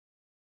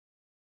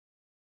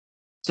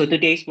So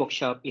today's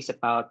workshop is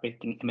about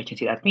predicting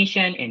emergency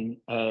admission,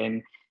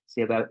 and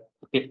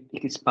it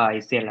is by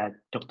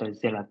Dr.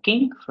 Zella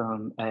King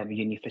from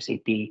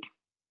University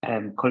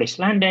College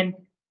London,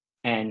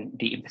 and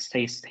the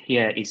emphasis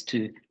here is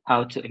to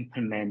how to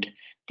implement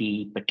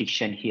the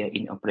prediction here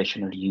in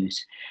operational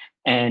use.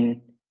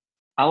 And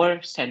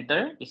our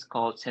center is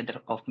called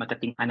Center of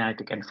Marketing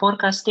Analytics and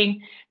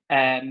Forecasting.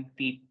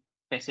 We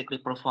basically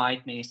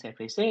provide many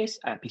services,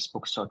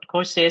 bespoke short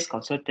courses,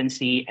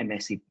 consultancy,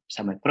 MSc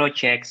summer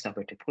projects,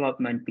 software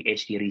development,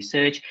 PhD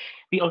research.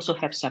 We also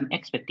have some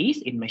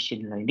expertise in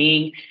machine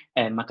learning,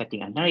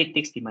 marketing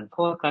analytics, demand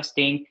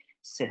forecasting,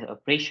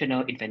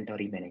 operational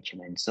inventory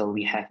management. So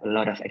we have a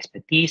lot of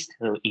expertise.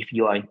 So if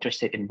you are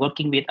interested in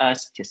working with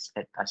us, just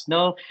let us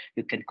know.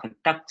 You can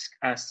contact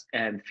us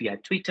via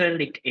Twitter,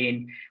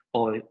 LinkedIn,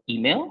 or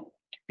email.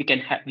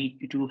 We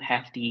do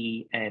have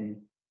the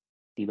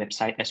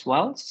website as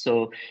well.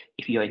 So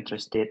if you're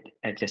interested,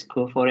 just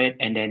go for it.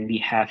 And then we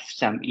have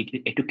some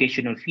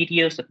educational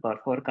videos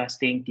about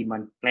forecasting,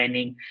 demand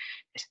planning,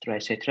 etc.,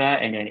 etc.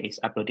 And then it's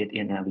uploaded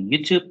in our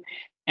YouTube.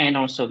 And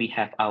also we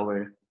have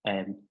our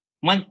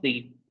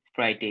monthly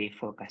Friday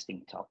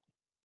forecasting talk.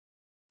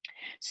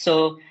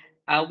 So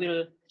I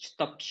will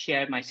stop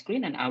share my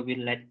screen and I will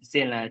let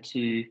Zella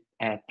to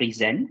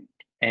present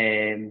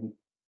her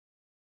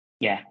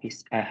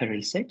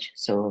research.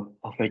 So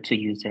over to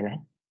you,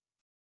 Zella.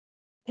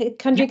 Hey,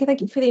 Kandrika,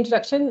 thank you for the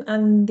introduction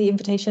and the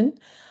invitation.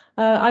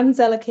 I'm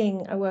Zella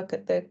King. I work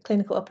at the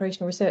Clinical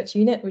Operational Research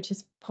Unit, which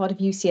is part of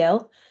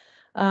UCL.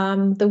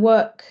 The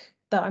work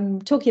that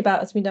I'm talking about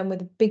has been done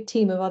with a big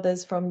team of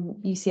others from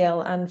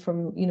UCL and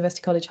from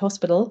University College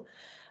Hospital,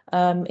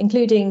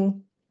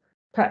 including,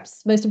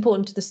 perhaps most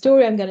important to the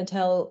story I'm going to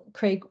tell,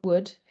 Craig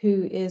Wood,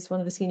 who is one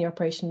of the senior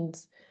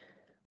operations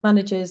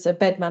managers, a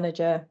bed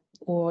manager,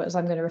 or as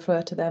I'm going to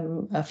refer to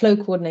them, a flow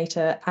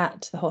coordinator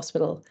at the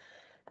hospital.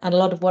 And a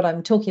lot of what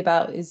I'm talking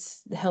about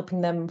is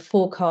helping them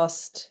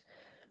forecast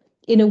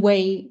in a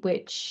way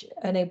which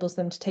enables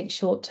them to take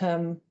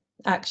short-term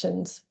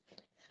actions.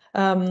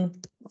 The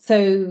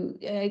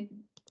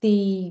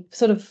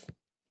sort of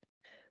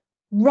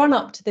run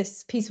up to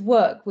this piece of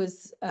work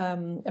was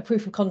a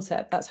proof of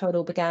concept. That's how it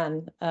all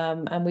began.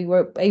 And we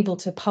were able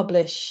to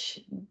publish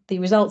the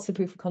results of the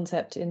proof of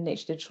concept in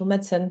Nature Digital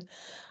Medicine.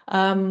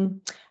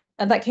 And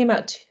that came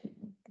out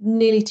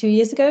nearly 2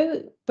 years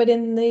ago. But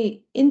in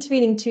the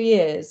intervening 2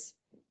 years,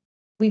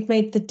 we've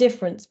made the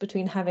difference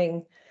between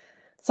having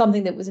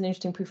something that was an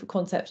interesting proof of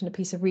concept and a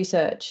piece of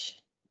research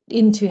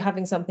into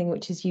having something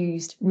which is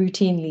used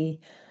routinely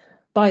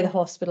by the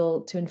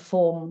hospital to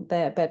inform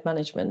their bed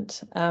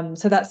management.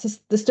 So that's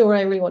the story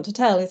I really want to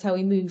tell, is how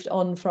we moved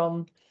on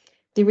from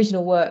the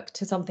original work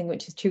to something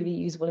which is truly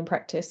usable in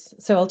practice.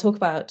 So I'll talk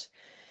about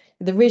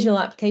the original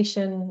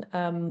application,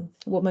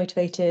 what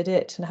motivated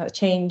it and how it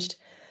changed,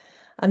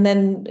 and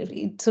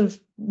then sort of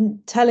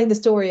telling the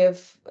story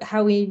of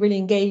how we really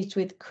engaged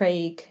with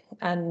Craig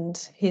and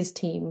his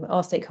team,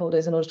 our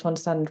stakeholders, in order to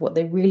understand what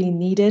they really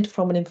needed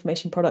from an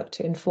information product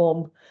to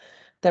inform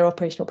their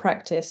operational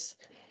practice.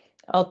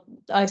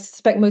 I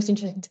suspect most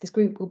interesting to this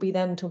group will be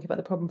then talking about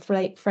the problem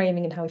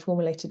framing and how we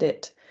formulated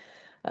it,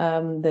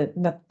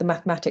 the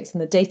mathematics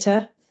and the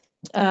data,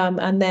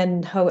 and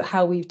then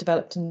how we've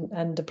developed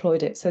and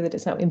deployed it so that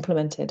it's now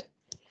implemented.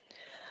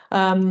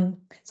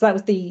 So that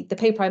was the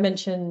paper I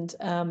mentioned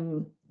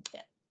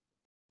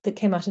that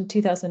came out in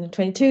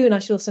 2022, and I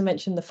should also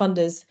mention the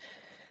funders.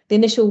 The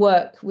initial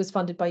work was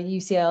funded by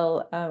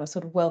UCL, a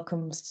sort of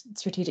welcome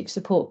strategic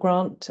support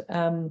grant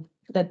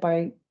led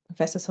by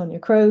Professor Sonia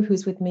Crow,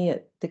 who's with me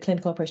at the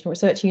Clinical Operational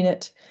Research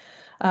Unit.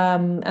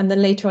 And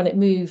then later on it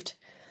moved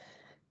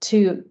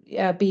to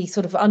be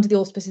sort of under the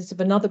auspices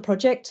of another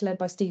project led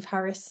by Steve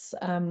Harris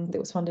that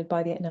was funded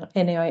by the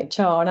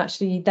NIHR. And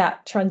actually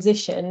that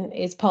transition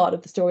is part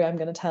of the story I'm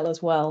going to tell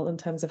as well, in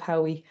terms of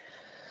how we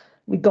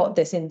got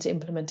this into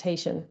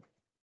implementation.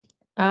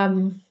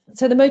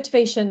 So the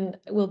motivation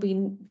will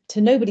be,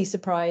 to nobody's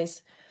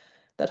surprise,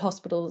 that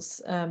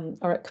hospitals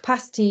are at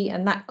capacity,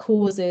 and that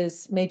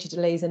causes major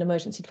delays in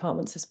emergency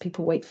departments as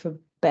people wait for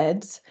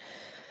beds.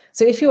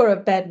 So if you're a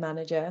bed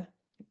manager,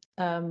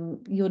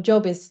 your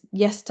job is,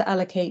 yes, to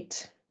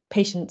allocate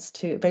patients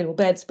to available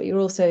beds, but you're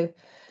also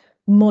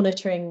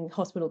monitoring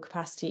hospital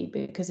capacity,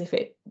 because if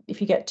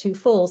you get too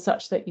full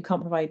such that you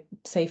can't provide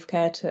safe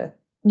care to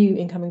new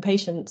incoming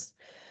patients,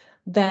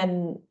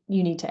 then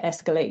you need to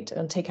escalate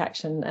and take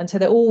action. And so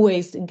they're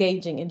always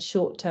engaging in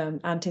short-term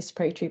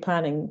anticipatory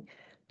planning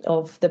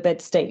of the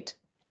bed state.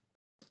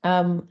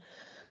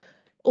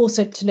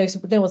 Also, to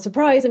no one's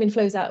surprise, I mean,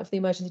 flows out of the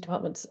emergency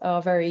departments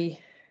are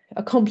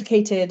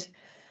complicated.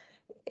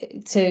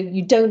 So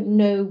you don't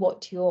know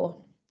what your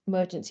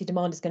emergency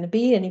demand is going to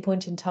be at any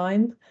point in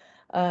time.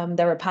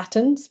 There are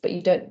patterns, but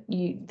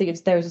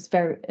there is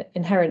very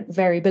inherent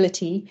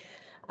variability,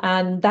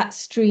 and that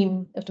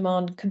stream of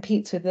demand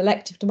competes with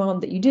elective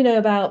demand that you do know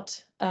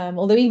about.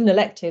 Although even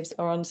electives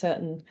are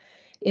uncertain,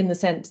 in the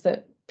sense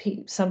that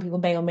some people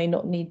may or may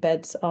not need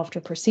beds after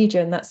a procedure,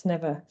 and that's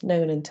never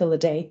known until the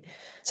day.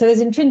 So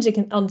there's intrinsic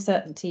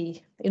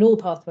uncertainty in all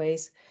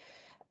pathways,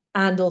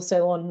 and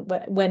also on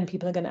when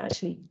people are going to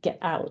actually get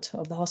out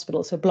of the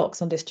hospital. So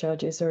blocks on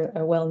discharges are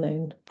a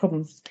well-known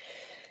problem.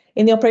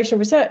 In the operational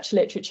research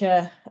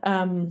literature,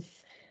 I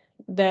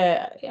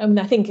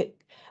think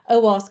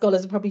OR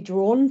scholars are probably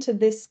drawn to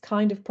this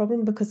kind of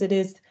problem because it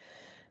is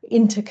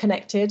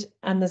interconnected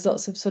and there's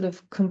lots of sort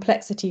of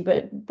complexity,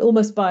 but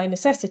almost by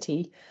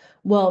necessity,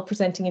 while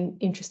presenting an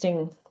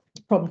interesting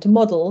problem to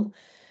model,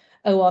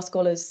 OR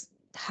scholars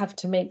have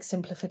to make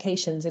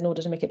simplifications in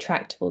order to make it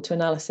tractable to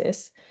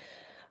analysis.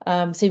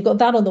 So you've got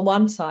that on the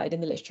one side in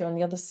the literature. On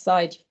the other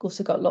side, you've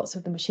also got lots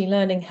of the machine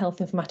learning, health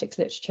informatics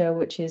literature,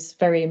 which is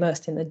very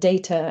immersed in the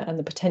data and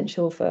the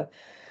potential for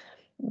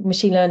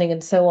machine learning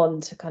and so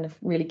on to kind of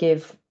really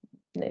give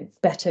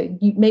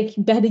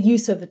making better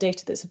use of the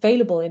data that's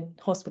available in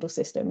hospital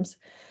systems.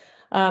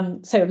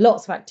 So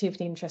lots of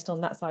activity and interest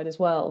on that side as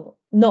well,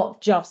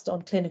 not just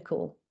on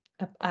clinical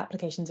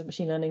applications of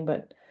machine learning,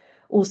 but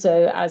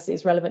also, as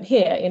is relevant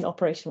here, in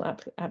operational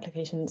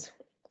applications.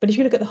 But if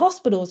you look at the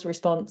hospital's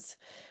response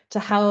to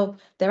how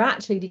they're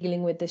actually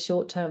dealing with the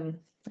short-term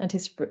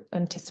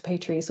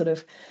anticipatory sort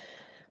of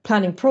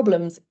planning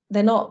problems,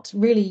 they're not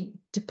really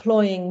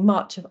deploying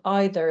much of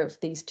either of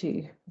these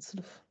two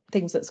sort of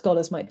things that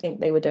scholars might think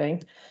they were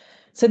doing.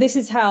 So this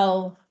is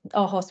how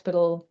our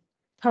hospital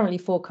currently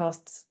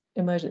forecasts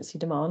emergency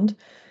demand.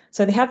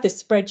 So they have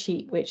this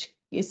spreadsheet which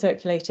is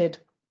circulated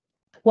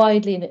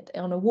widely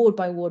on a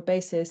ward-by-ward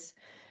basis.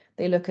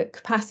 They look at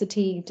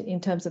capacity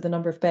in terms of the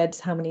number of beds,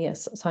 how many are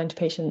assigned to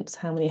patients,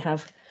 how many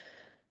have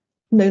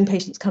known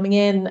patients coming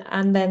in,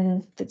 and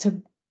then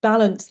to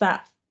balance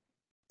that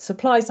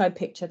supply side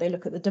picture, they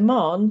look at the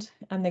demand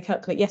and they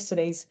calculate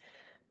yesterday's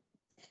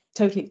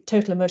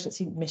total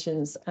emergency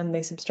admissions, and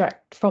they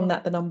subtract from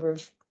that the number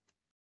of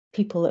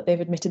people that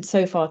they've admitted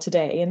so far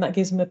today, and that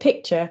gives them a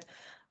picture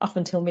up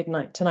until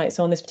midnight tonight.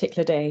 So on this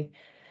particular day,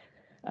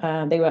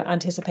 they were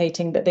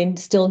anticipating that they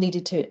still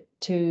needed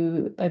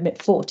to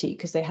admit 40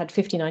 because they had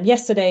 59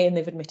 yesterday and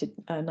they've admitted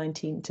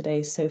 19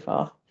 today so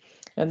far.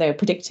 And they were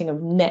predicting a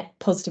net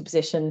positive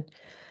position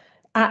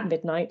at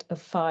midnight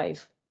of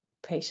 5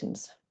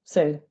 patients.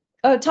 So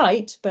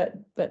tight,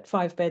 but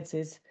 5 beds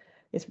is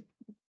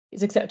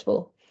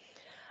acceptable.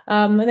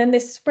 And then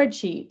this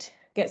spreadsheet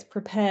gets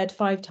prepared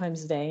 5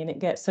 times a day and it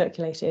gets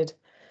circulated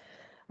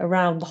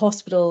around the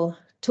hospital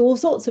to all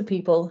sorts of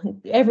people,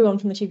 everyone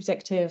from the chief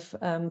executive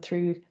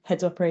through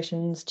heads of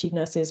operations, chief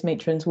nurses,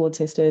 matrons, ward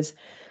sisters,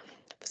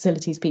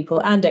 facilities people,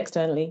 and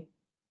externally.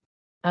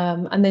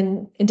 And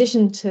then in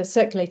addition to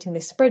circulating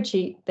this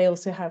spreadsheet, they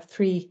also have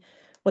 3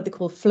 what they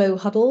call flow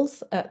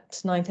huddles at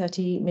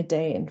 9:30,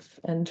 midday,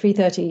 and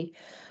 3:30,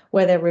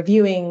 where they're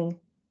reviewing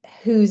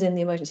who's in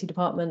the emergency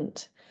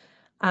department,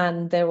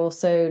 and they're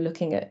also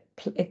looking at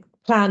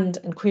planned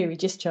and query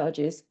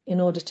discharges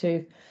in order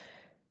to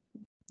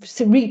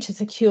reach a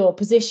secure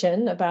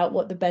position about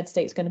what the bed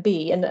state is going to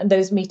be. And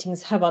those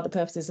meetings have other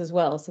purposes as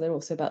well. So they're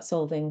also about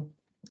solving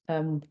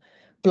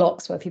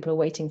blocks where people are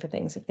waiting for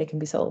things if they can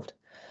be solved.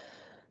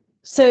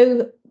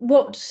 So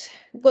what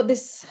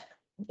this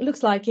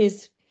looks like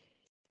is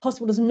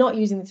hospitals not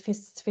using the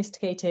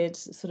sophisticated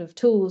sort of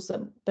tools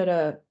that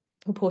are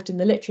purported in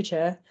the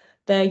literature.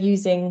 They're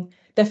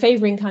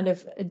favouring kind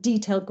of a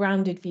detailed,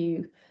 grounded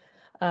view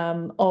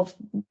of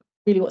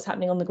really what's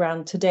happening on the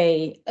ground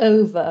today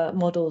over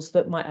models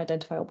that might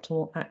identify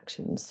optimal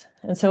actions.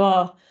 And so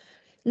our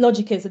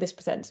logic is that this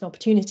presents an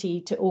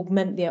opportunity to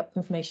augment the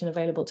information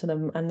available to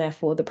them and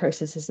therefore the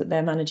processes that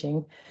they're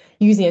managing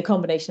using a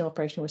combination of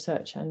operational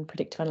research and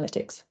predictive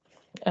analytics.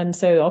 And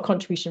so our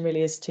contribution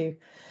really is to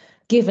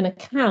give an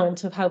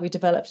account of how we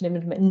developed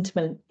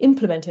and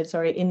implemented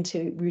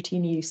into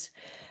routine use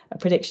a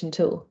prediction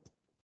tool.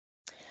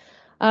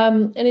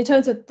 And in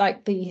terms of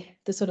like the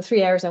sort of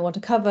 3 areas I want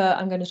to cover,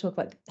 I'm going to talk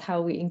about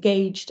how we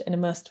engaged and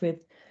immersed with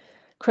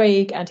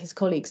Craig and his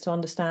colleagues to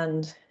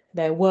understand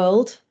their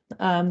world,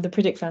 the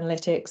predictive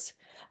analytics,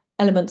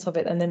 elements of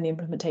it, and then the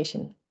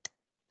implementation.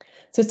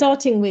 So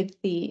starting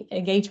with the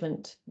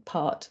engagement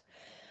part,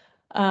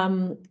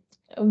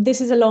 this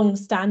is a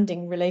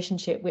long-standing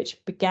relationship which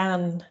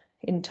began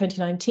in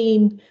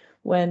 2019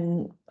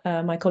 when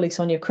my colleague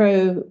Sonia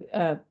Crow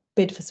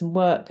bid for some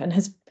work and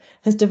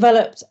has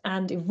developed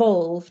and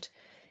evolved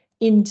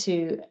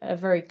into a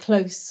very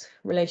close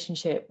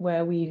relationship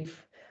where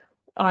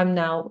I'm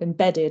now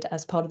embedded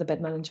as part of the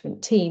bed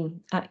management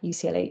team at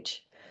UCLH.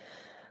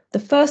 The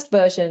first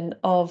version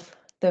of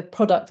the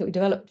product that we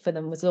developed for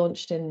them was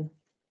launched in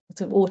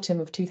sort of autumn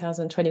of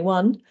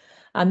 2021,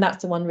 and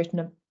that's the one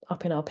written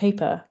up in our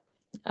paper.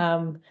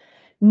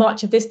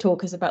 Much of this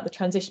talk is about the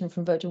transition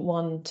from version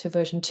 1 to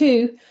version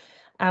 2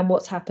 and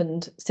what's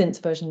happened since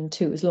version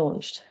 2 was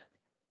launched.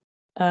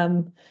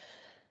 I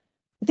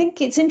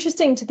think it's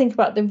interesting to think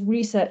about the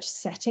research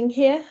setting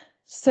here.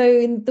 So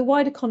in the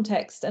wider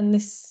context, and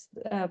this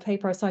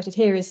paper I cited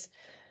here is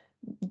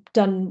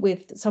done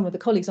with some of the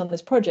colleagues on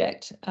this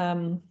project,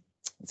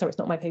 sorry, it's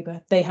not my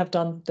paper, they have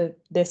done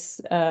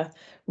this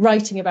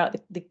writing about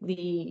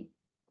the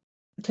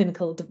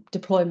clinical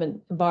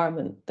deployment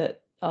environment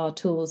that our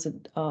tools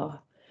are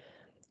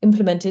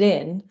implemented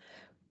in.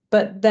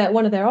 But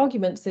one of their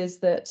arguments is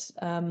that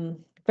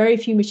very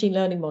few machine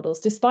learning models,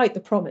 despite the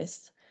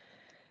promise,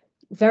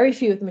 very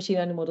few of the machine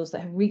learning models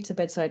that have reached the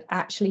bedside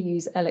actually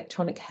use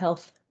electronic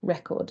health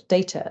record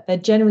data. They're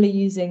generally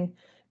using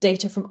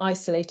data from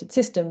isolated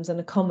systems, and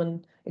a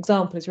common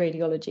example is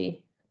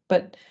radiology.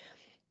 But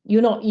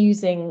you're not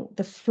using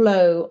the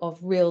flow of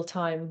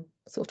real-time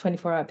sort of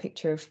 24-hour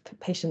picture of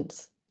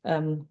patients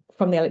from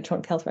the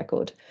electronic health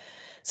record.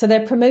 So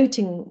they're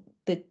promoting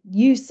the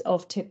use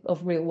of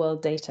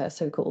real-world data,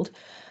 so-called,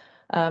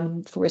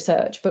 for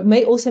research, but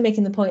also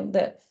making the point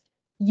that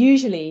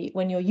usually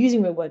when you're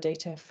using real-world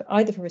data,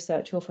 either for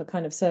research or for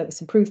kind of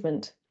service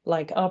improvement,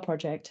 like our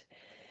project,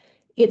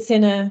 it's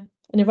in an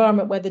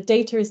environment where the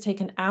data is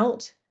taken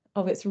out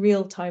of its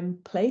real-time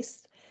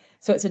place.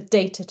 So it's a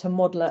data to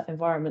modeler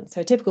environment.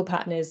 So a typical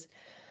pattern is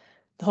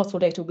the hospital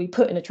data will be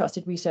put in a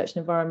trusted research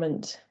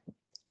environment,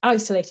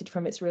 isolated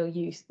from its real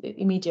use,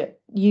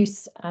 immediate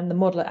use, and the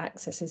modeler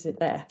accesses it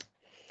there.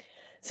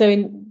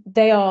 So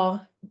they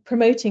are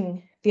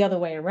promoting the other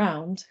way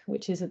around,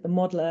 which is that the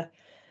modeler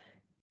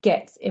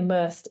gets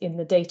immersed in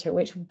the data,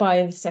 which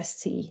by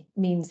necessity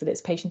means that it's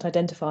patient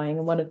identifying.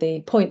 And one of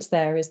the points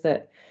there is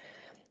that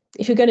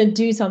if you're going to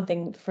do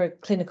something for a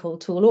clinical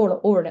tool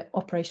or an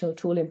operational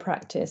tool in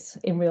practice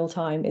in real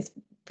time, it's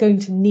going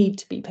to need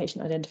to be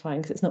patient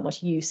identifying, because it's not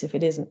much use if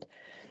it isn't.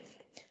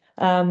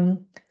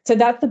 So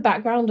that's the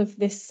background of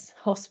this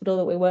hospital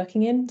that we're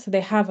working in. So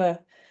they have a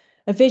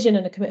vision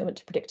and a commitment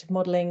to predictive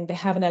modelling. They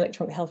have an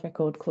electronic health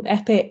record called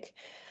EPIC,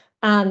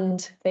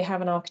 and they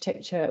have an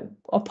architecture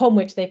upon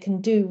which they can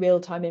do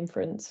real-time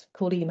inference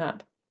called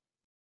EMAP.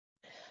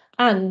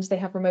 And they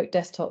have remote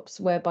desktops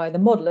whereby the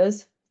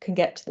modelers can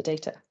get to the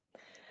data,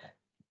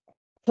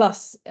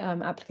 plus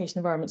application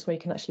environments where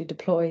you can actually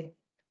deploy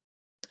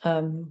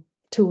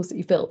tools that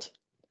you've built.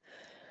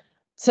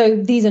 So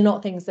these are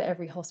not things that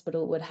every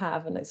hospital would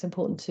have, and it's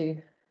important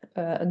to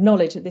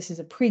acknowledge that this is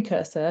a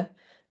precursor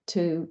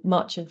to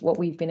much of what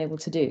we've been able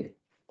to do.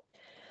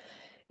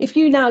 If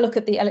you now look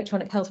at the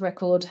electronic health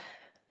record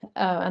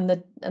and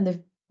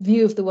the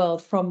view of the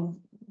world from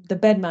the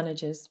bed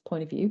manager's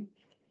point of view,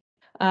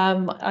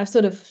 I've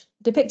sort of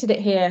depicted it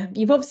here.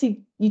 You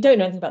don't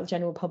know anything about the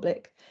general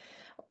public,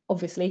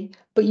 obviously,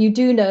 but you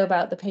do know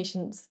about the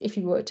patients. If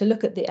you were to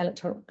look at the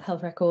electronic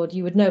health record,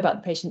 you would know about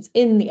the patients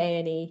in the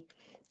A&E,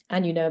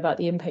 and you know about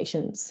the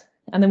inpatients.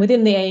 And then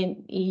within the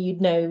A&E,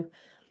 you'd know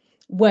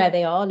where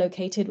they are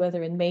located,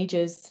 whether in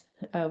majors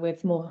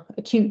with more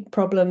acute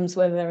problems,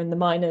 whether they're in the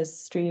minors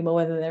stream, or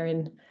whether they're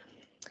in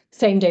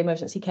same-day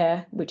emergency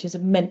care, which is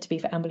meant to be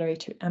for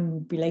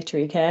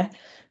ambulatory care,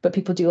 but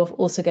people do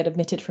also get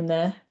admitted from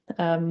there.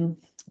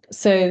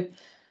 So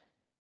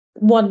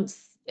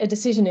once a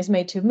decision is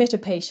made to admit a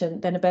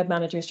patient, then a bed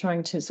manager is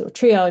trying to sort of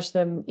triage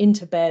them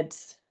into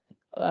beds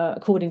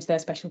according to their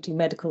specialty: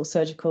 medical,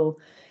 surgical,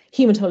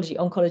 hematology,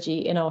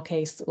 oncology, in our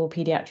case, or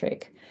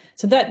pediatric.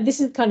 So this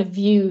is the kind of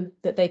view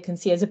that they can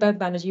see. As a bed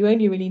manager, you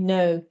only really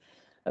know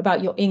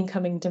about your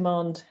incoming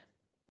demand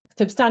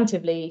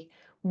substantively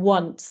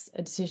once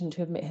a decision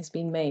to admit has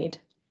been made.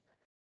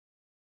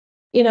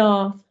 In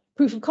our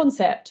proof of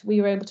concept, we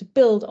were able to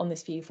build on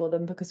this view for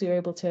them, because we were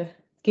able to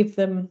give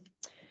them,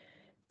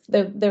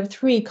 there are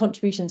three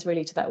contributions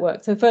really to that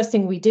work. So the first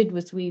thing we did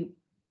was we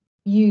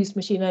used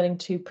machine learning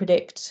to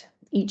predict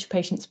each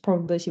patient's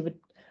probability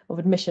of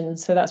admission.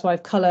 So that's why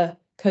I've color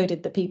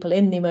coded the people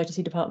in the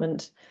emergency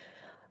department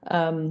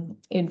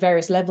in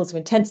various levels of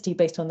intensity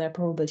based on their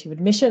probability of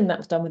admission. That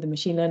was done with a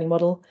machine learning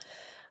model.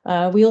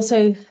 We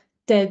also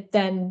did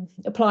then,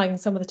 applying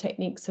some of the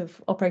techniques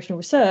of operational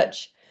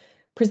research,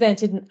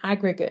 presented an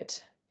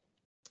aggregate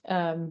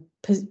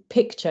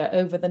picture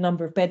over the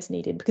number of beds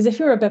needed. Because if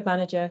you're a bed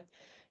manager,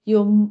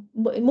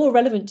 more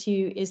relevant to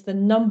you is the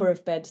number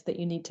of beds that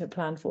you need to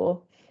plan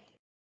for,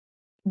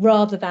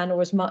 rather than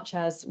or as much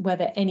as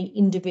whether any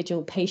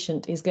individual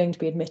patient is going to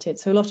be admitted.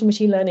 So a lot of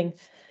machine learning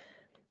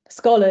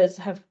scholars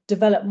have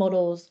developed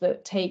models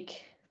that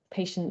take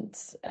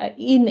patients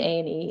in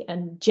A&E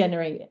and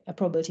generate a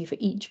probability for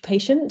each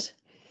patient.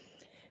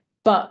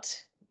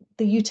 But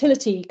the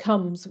utility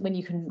comes when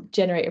you can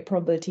generate a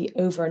probability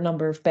over a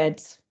number of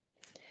beds.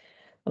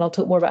 And I'll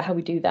talk more about how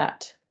we do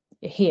that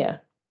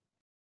here.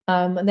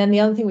 And then the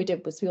other thing we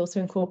did was we also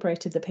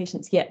incorporated the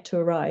patients yet to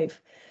arrive,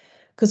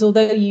 because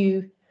although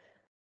you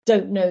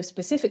don't know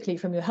specifically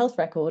from your health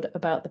record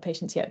about the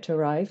patients yet to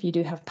arrive, you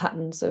do have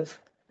patterns of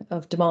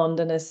demand.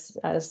 And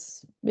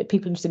as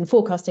people interested in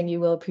forecasting, you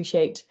will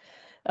appreciate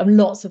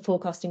lots of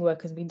forecasting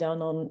work has been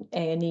done on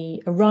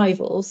A&E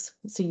arrivals.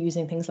 So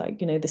using things like,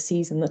 the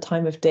season, the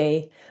time of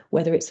day,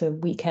 whether it's a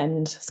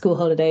weekend, school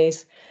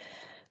holidays,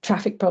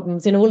 traffic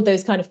problems, all of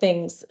those kind of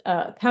things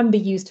can be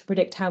used to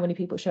predict how many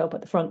people show up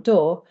at the front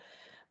door.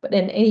 But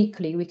then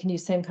equally, we can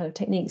use the same kind of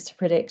techniques to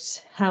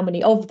predict how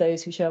many of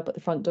those who show up at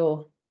the front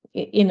door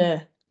in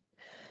a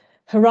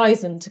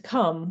horizon to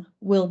come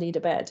will need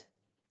a bed.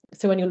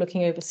 So when you're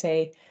looking over,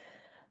 say,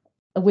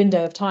 a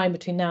window of time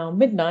between now and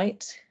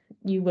midnight,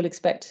 you will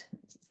expect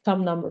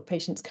some number of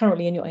patients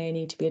currently in your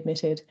A&E to be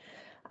admitted.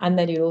 And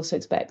then you'd also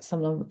expect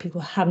some number of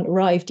people who haven't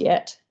arrived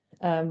yet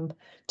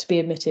to be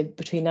admitted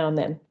between now and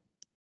then.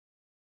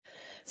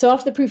 So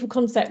after the proof of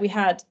concept, we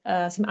had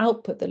some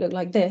output that looked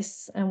like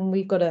this, and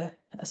we've got a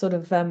sort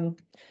of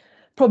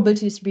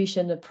probability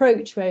distribution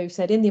approach where we've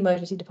said in the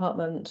emergency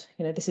department,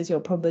 this is your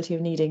probability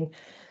of needing,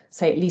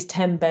 say, at least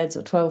 10 beds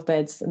or 12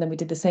 beds. And then we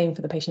did the same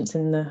for the patients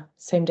in the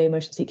same day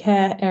emergency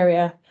care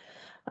area.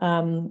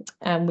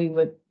 And we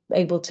were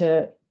able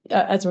to,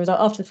 as a result,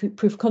 after the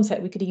proof of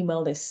concept, we could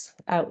email this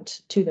out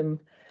to them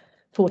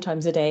 4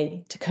 times a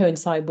day to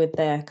coincide with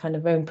their kind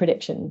of own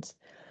predictions.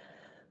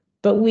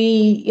 But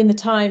even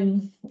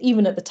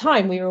at the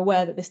time, we were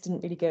aware that this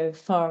didn't really go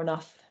far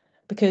enough,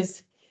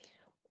 because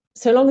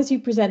so long as you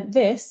present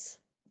this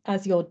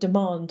as your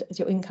demand, as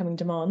your incoming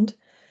demand,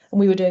 and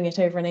we were doing it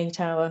over an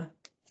 8-hour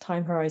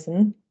time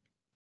horizon.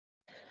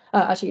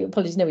 Actually,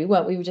 apologies, no, we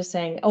weren't. We were just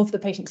saying, of the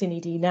patients in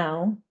ED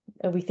now,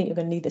 we think you're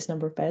going to need this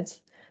number of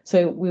beds.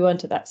 So we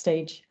weren't at that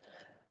stage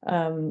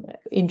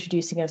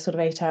introducing a sort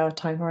of 8-hour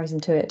time horizon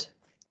to it.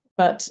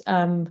 But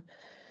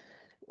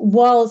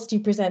whilst you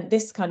present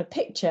this kind of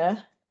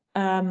picture,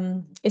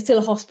 it's still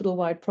a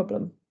hospital-wide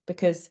problem,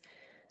 because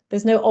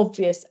there's no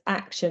obvious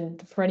action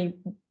for any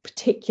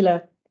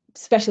particular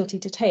specialty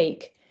to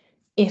take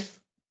if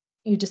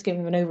you're just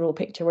giving them an overall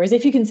picture. Whereas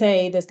if you can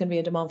say there's going to be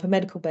a demand for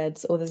medical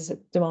beds, or there's a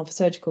demand for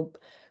surgical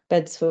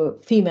beds for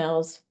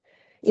females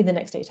in the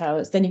next 8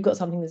 hours, then you've got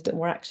something that's a bit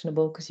more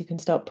actionable, because you can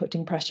start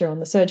putting pressure on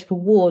the surgical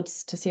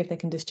wards to see if they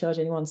can discharge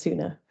anyone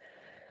sooner.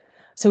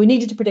 So we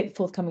needed to predict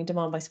forthcoming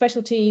demand by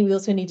specialty. We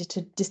also needed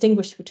to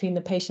distinguish between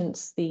the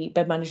patients the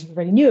bed managers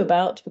already knew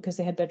about, because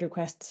they had bed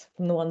requests,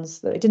 from the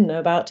ones that they didn't know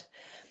about.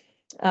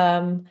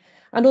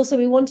 And also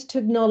we wanted to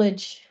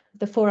acknowledge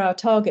the 4-hour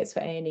targets for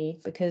A&E,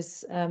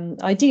 because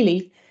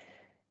ideally,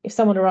 if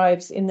someone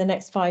arrives in the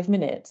next 5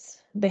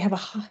 minutes,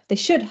 they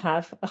should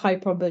have a high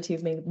probability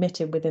of being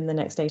admitted within the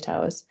next 8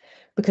 hours,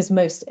 because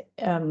most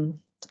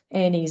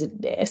A&Es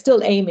are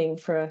still aiming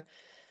to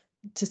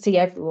see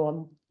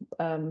everyone.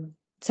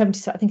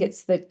 70, I think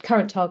it's the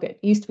current target.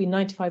 It used to be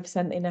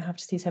 95%. They now have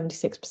to see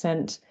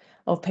 76%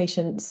 of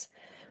patients,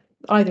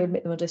 either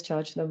admit them or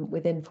discharge them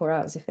within 4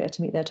 hours if they're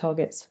to meet their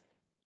targets.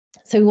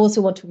 So we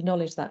also want to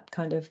acknowledge that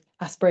kind of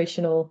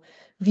aspirational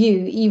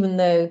view, even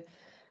though,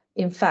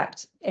 in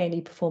fact,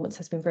 A&E performance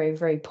has been very,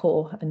 very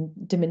poor and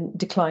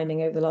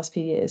declining over the last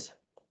few years.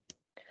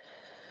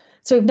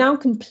 So we've now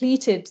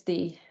completed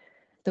the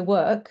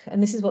work,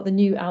 and this is what the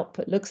new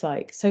output looks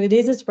like. So it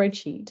is a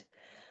spreadsheet.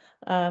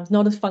 It's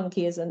not as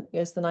funky as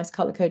the nice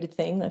color-coded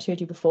thing that I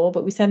showed you before,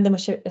 but we send them a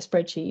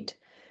spreadsheet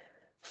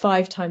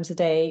 5 times a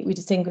day. We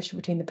distinguish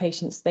between the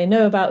patients they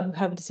know about who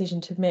have a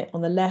decision to admit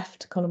on the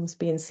left, columns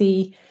B and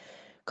C.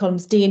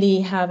 Columns D and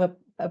E have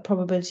a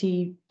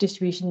probability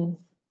distribution,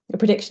 a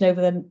prediction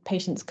over the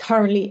patients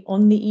currently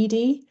on the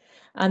ED.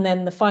 And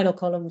then the final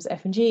columns,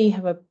 F and G,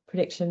 have a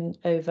prediction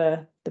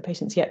over the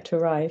patients yet to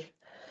arrive.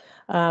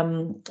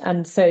 And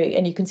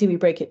you can see we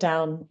break it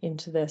down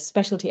into the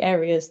specialty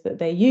areas that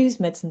they use: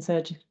 medicine,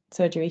 surgery,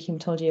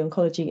 hematology,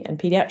 oncology, and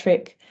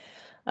pediatric.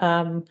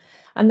 And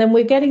then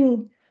we're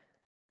getting,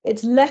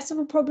 it's less of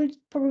a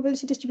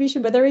probability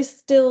distribution, but there is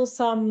still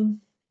some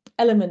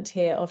element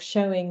here of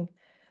showing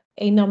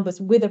numbers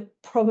with a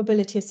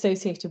probability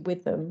associated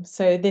with them.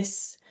 So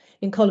this,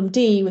 in column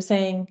D, we're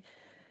saying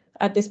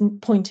at this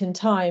point in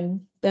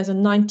time, there's a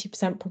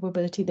 90%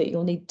 probability that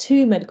you'll need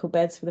 2 medical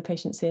beds for the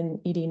patients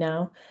in ED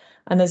now.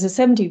 And there's a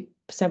 70%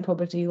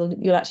 probability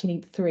you'll actually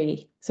need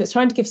 3. So it's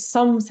trying to give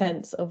some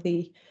sense of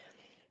the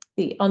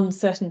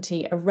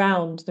uncertainty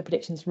around the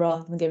predictions,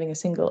 rather than giving a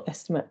single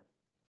estimate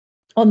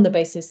on the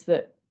basis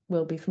that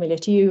will be familiar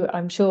to you.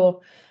 I'm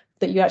sure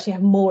that you actually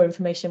have more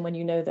information when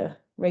you know the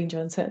range of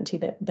uncertainty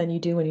than you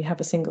do when you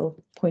have a single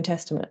point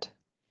estimate.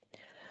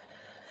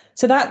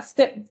 So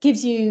that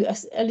gives you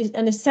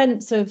a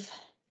sense of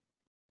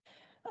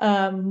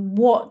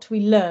what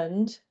we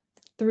learned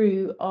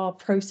through our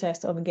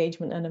process of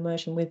engagement and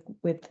immersion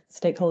with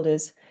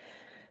stakeholders.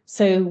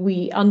 So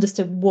we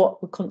understood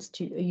what would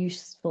constitute a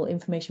useful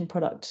information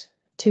product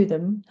to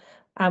them,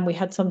 and we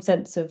had some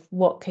sense of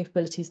what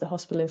capabilities the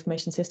hospital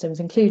information systems,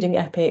 including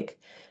Epic,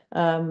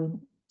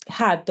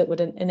 had that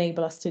would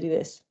enable us to do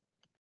this.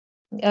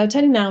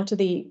 Turning now to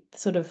the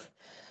sort of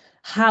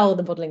how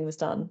the modelling was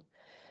done.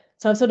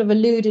 So I've sort of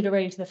alluded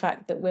already to the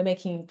fact that we're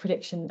making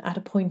prediction at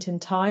a point in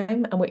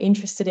time, and we're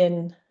interested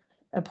in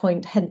a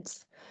point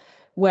hence,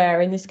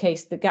 where in this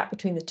case the gap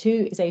between the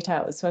two is 8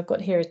 hours. So I've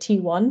got here a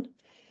T1,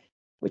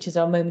 which is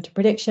our moment of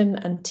prediction,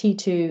 and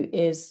T2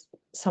 is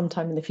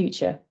sometime in the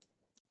future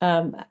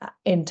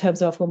in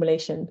terms of our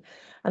formulation.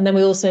 And then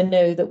we also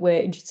know that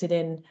we're interested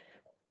in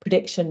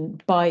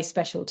prediction by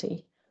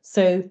specialty.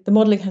 So the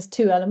modelling has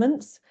 2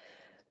 elements: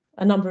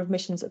 a number of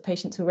admissions of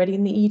patients already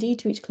in the ED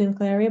to each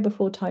clinical area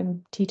before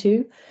time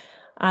T2.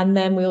 And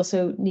then we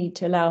also need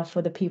to allow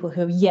for the people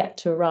who have yet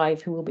to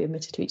arrive, who will be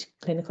admitted to each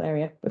clinical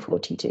area before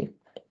T2.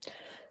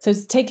 So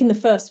taking the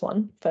first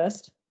one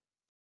first,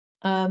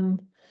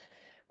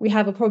 we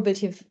have a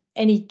probability of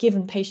any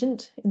given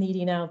patient in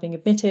the ED now being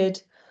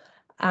admitted,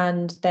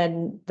 and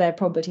then their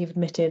probability of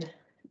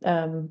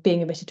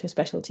being admitted to a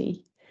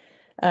specialty.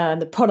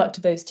 The product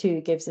of those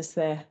two gives us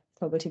their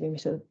probability of being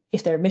admitted,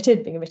 if they're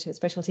admitted, being admitted to a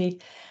specialty.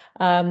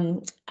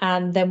 And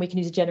then we can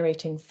use a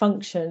generating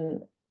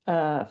function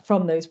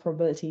from those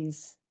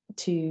probabilities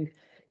to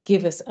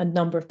give us a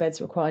number of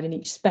beds required in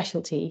each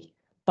specialty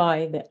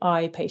by the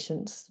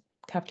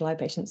capital I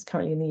patients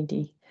currently in the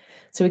ED.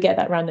 So we get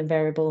that random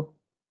variable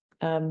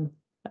in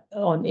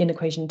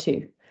equation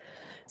 2.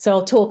 So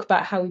I'll talk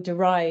about how we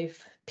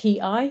derive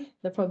PI,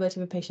 the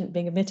probability of a patient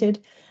being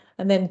admitted,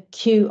 and then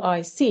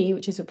QIC,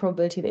 which is a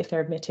probability that if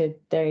they're admitted,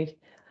 they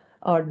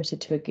are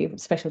admitted to a given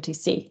specialty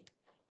C.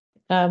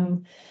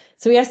 So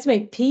we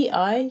estimate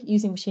PI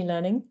using machine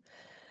learning.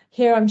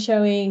 Here I'm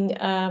showing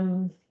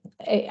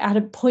at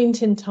a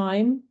point in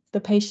time, the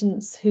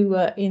patients who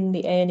are in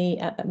the A&E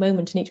at that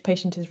moment, and each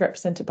patient is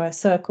represented by a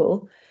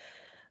circle.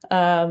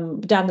 Down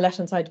the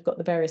left-hand side, you've got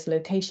the various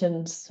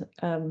locations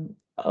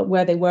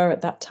where they were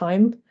at that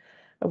time.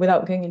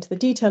 Without going into the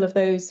detail of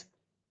those,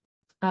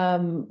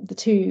 the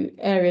two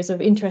areas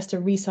of interest are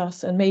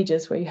resus and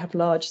majors, where you have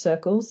large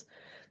circles.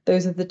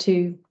 Those are the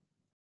two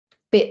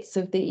bits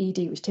of the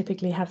ED which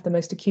typically have the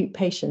most acute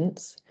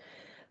patients.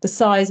 The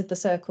size of the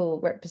circle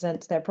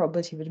represents their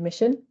probability of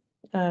admission,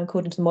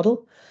 according to the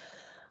model.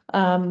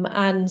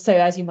 And so,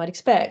 as you might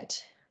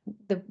expect,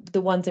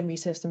 the ones in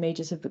resus and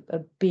majors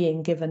are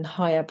being given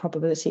higher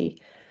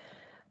probability.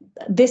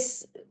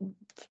 This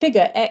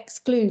figure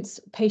excludes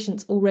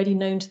patients already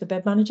known to the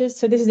bed managers.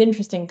 So this is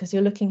interesting because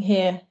you're looking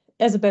here,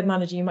 as a bed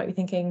manager, you might be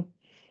thinking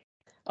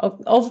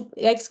of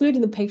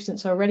excluding the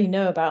patients I already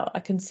know about.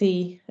 I can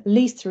see at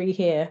least 3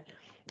 here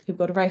who've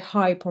got a very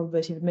high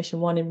probability of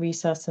admission, 1 in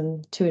resus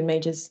and 2 in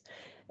majors.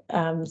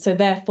 So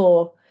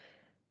therefore,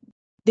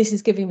 this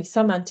is giving me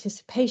some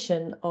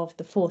anticipation of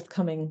the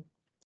forthcoming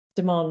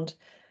demand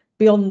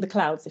beyond the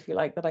clouds, if you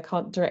like, that I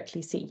can't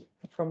directly see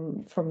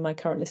from my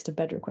current list of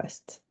bed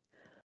requests.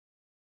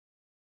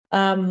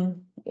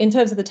 In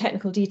terms of the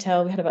technical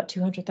detail, we had about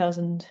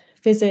 200,000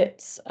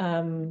 visits.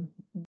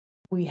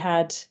 We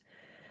had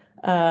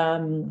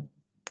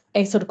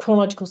a sort of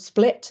chronological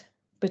split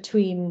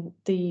between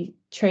the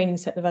training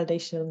set, the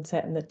validation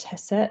set, and the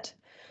test set.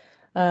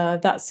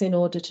 That's in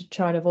order to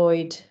try and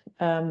avoid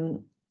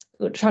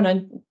trying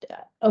to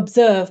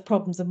observe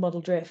problems of model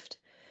drift.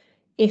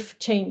 If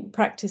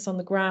practice on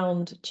the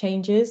ground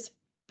changes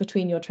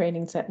between your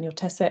training set and your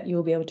test set, you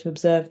will be able to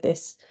observe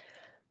this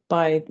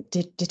by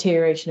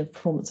deterioration of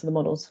performance of the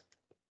models.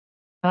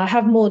 I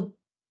have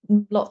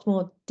lots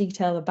more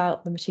detail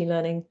about the machine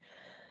learning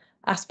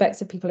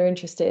aspects if people are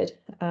interested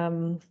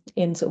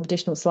in sort of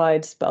additional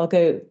slides, but I'll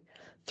go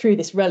through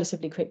this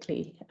relatively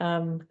quickly.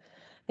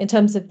 In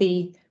terms of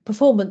the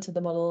performance of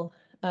the model,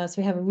 so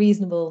we have a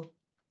reasonable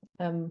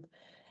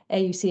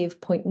AUC of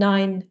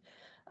 0.9.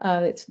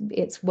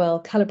 It's well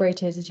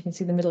calibrated, as you can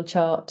see in the middle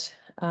chart.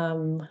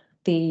 In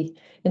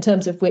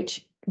terms of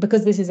which,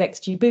 because this is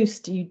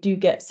XGBoost, you do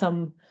get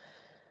some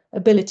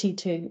ability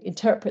to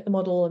interpret the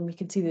model, and we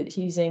can see that it's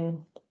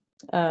using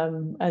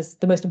as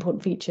the most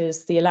important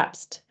features the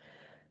elapsed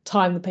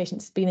time the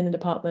patient's been in the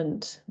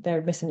department, their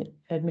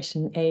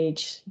admission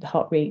age, the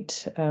heart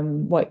rate,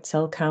 white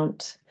cell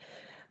count,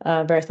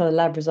 various other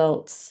lab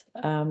results.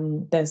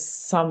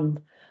 There's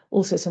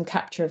also some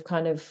capture of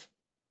kind of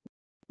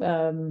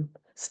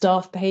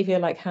staff behavior,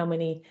 like how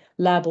many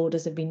lab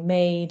orders have been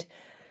made,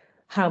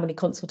 how many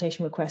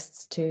consultation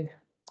requests to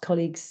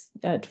colleagues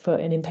for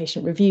an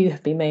inpatient review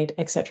have been made,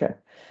 etc.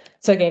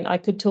 So again, I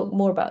could talk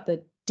more about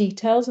the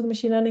details of the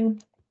machine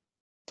learning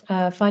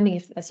finding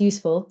if that's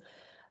useful.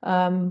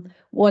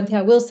 One thing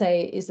I will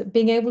say is that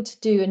being able to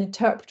do an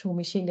interpretable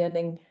machine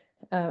learning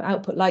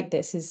output like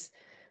this is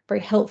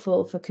very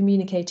helpful for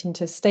communicating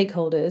to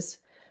stakeholders,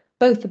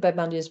 both the bed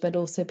managers, but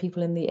also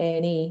people in the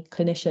A&E,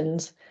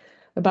 clinicians,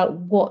 about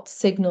what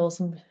signals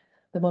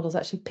the model's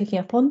actually picking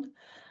up on.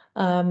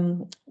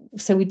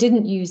 So we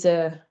didn't use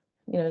a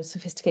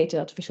sophisticated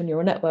artificial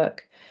neural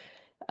network,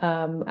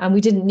 and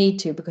we didn't need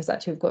to, because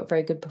actually we've got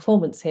very good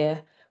performance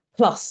here,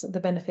 plus the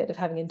benefit of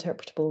having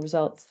interpretable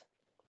results.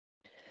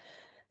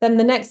 Then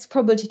the next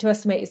probability to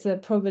estimate is the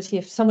probability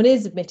if someone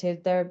is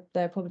admitted, their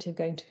probability of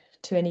going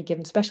to any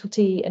given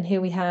specialty. And here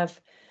we have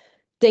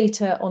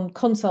data on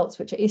consults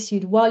which are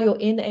issued while you're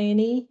in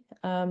A&E.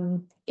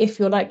 If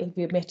you're likely to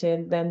be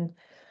admitted, then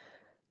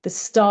the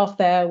staff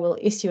there will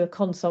issue a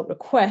consult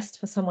request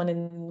for someone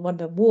in one of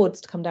the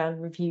wards to come down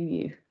and review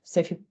you. So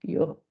if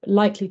you're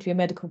likely to be a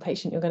medical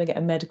patient, you're going to get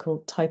a medical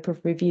type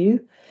of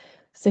review.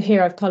 So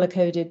here I've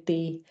color-coded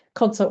the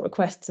consult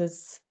requests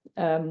as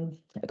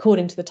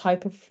according to the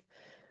type of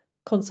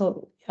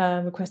consult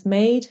request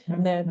made,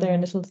 and they're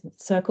in little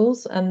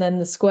circles, and then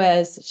the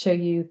squares show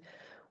you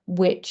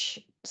which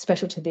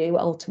specialty they were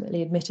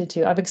ultimately admitted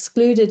to. I've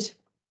excluded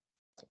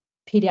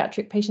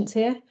pediatric patients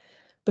here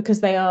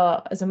because they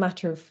are, as a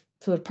matter of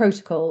sort of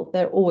protocol,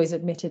 they're always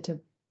admitted to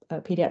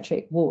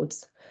pediatric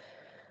wards.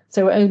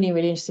 So we're only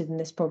really interested in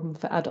this problem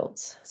for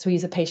adults. So we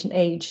use a patient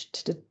age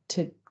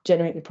to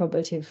generate the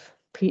probability of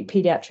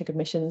pediatric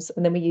admissions,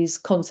 and then we use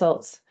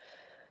consults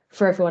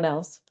for everyone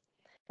else.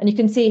 And you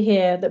can see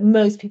here that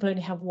most people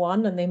only have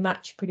one, and they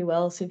match pretty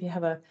well. So if you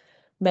have a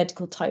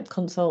medical type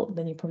consult,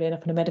 then you probably end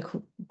up in a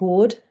medical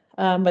ward.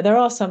 But there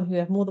are some who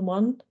have more than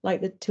one, like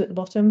the two at the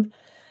bottom.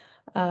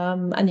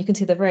 And you can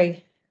see the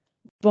very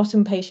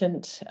bottom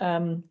patient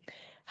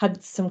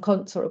had some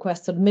consult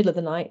requests at the middle of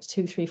the night,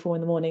 2, 3, 4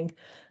 in the morning.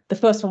 The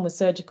first one was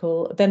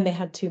surgical. Then they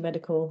had 2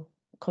 medical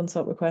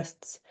consult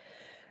requests,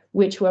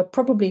 which were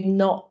probably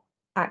not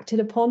acted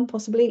upon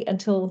possibly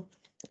until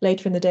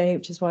later in the day,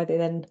 which is why they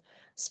then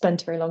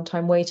spent a very long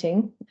time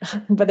waiting.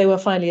 But they were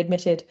finally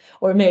admitted,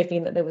 or it may have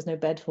been that there was no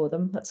bed for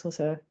them. That's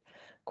also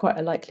quite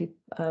a likely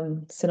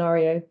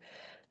scenario.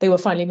 They were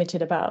finally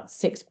admitted about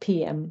 6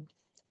 p.m.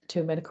 to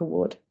a medical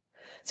ward.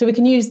 So we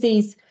can use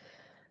these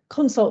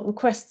consult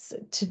requests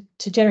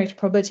to generate a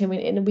probability,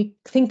 and we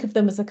think of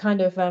them as a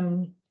kind of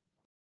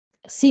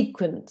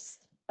sequence,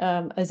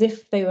 as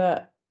if they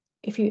were,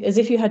 as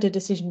if you had a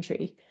decision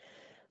tree.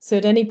 So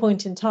at any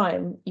point in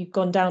time, you've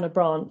gone down a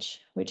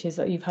branch, which is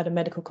that you've had a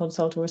medical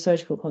consult or a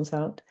surgical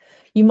consult.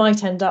 You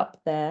might end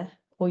up there,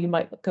 or you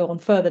might go on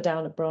further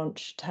down a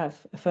branch to have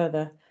a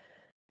further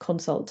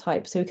consult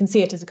type. So we can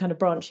see it as a kind of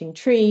branching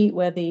tree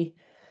where the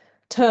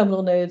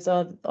terminal nodes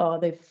are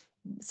the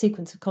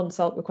sequence of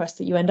consult requests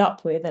that you end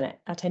up with, and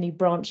at any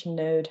branching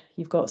node,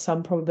 you've got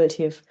some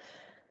probability of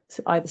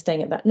either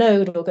staying at that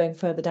node or going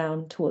further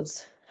down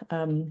towards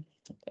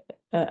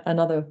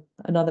another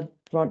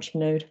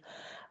branching node.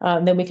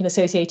 Then we can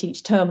associate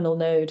each terminal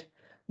node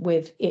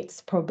with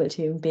its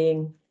probability of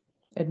being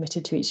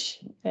admitted to each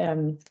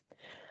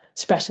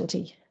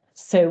specialty.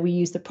 So we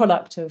use the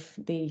product of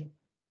the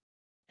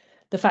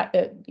fact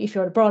that if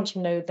you're at a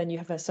branching node, then you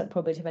have a certain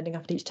probability of ending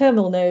up at each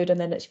terminal node, and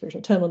then if you're at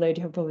a terminal node,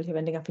 you have a probability of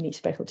ending up in each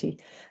specialty.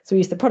 So we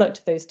use the product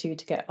of those two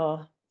to get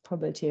our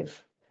probability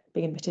of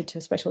being admitted to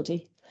a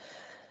specialty.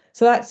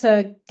 So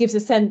that gives a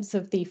sense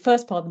of the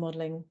first part of the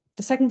modelling.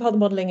 The second part of the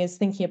modelling is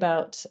thinking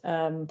about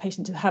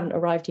patients who haven't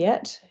arrived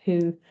yet,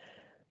 who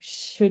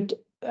should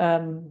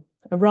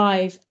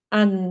arrive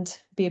and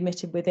be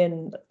admitted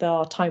within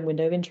our time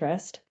window of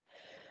interest.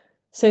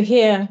 So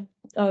here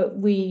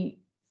we're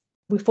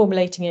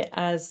formulating it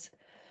as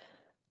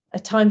a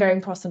time-varying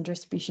Poisson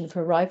distribution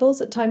for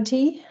arrivals at time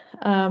t,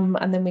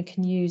 and then we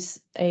can use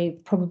a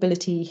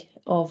probability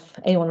of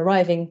anyone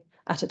arriving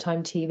at a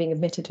time t being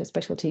admitted to a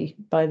specialty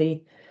by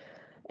the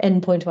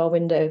end point of our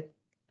window.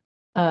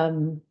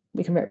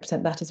 We can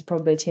represent that as a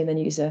probability and then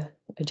use a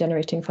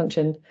generating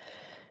function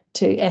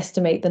to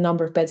estimate the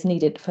number of beds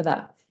needed for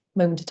that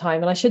moment of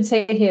time. And I should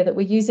say here that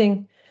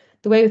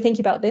the way we're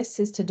thinking about this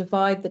is to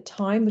divide the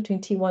time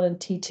between T1 and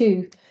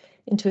T2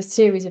 into a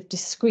series of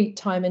discrete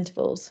time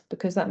intervals,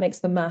 because that makes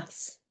the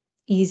maths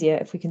easier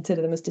if we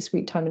consider them as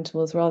discrete time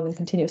intervals rather than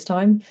continuous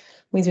time.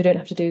 It means we don't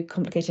have to do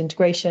complicated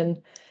integration.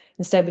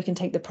 Instead, we can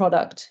take the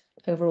product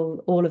over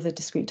all of the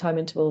discrete time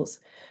intervals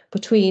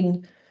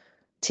between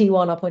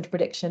T1, our point of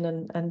prediction,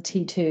 and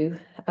T2.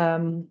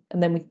 And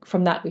then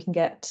from that, we can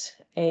get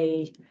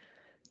a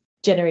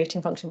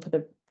generating function for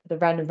the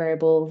random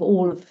variable of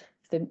all of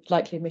the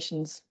likely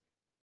admissions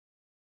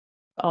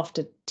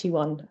after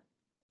T1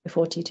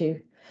 before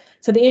T2.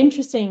 So the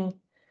interesting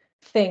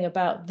thing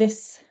about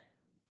this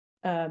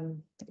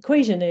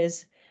equation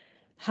is,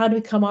 how do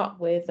we come up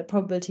with the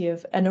probability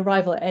of an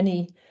arrival at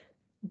any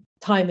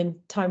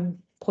time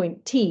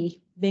point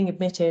t being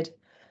admitted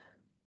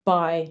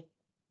by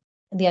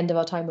the end of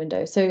our time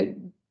window? So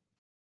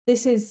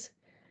this is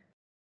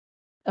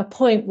a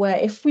point where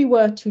if we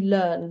were to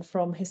learn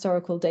from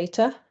historical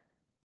data,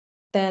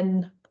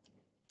 then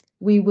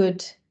we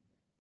would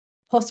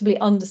possibly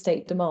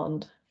understate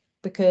demand,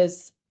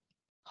 because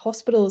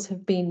hospitals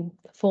have been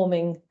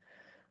performing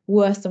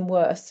worse and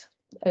worse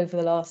over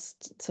the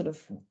last sort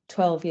of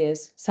 12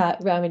 years.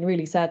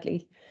 Really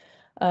sadly.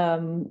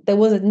 There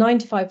was a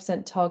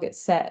 95% target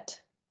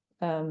set,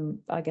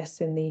 I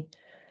guess, in the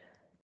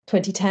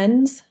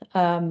 2010s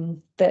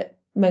that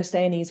most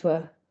A&Es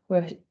were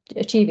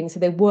achieving.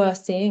 So they were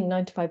seeing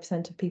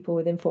 95% of people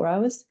within 4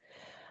 hours.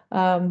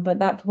 But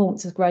that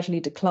performance has gradually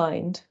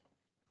declined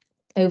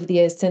over the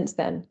years since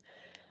then.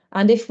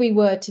 And if we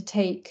were to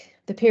take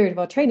the period of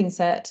our training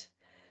set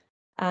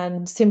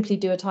and simply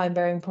do a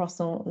time-varying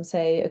Poisson and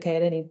say, okay,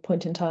 at any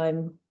point in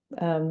time,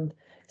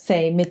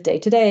 say midday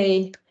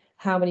today,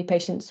 how many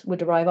patients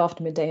would arrive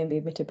after midday and be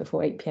admitted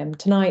before 8 p.m.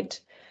 tonight?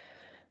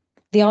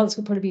 The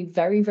answer would probably be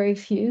very, very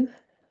few,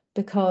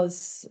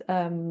 because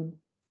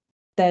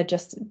they're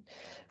just,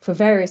 for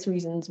various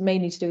reasons,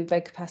 mainly to do with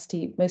bed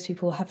capacity, most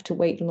people have to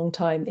wait a long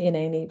time in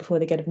A&E before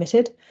they get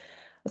admitted.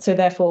 So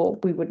therefore,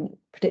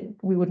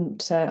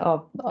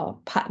 our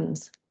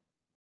patterns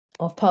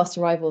of past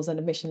arrivals and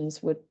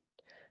admissions would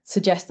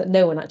suggest that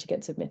no one actually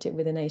gets admitted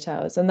within 8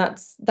 hours. And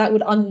that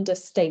would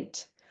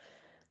understate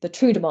the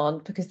true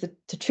demand, because the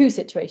true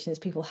situation is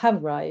people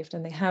have arrived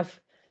and they have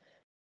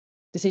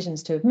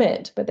decisions to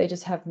admit, but they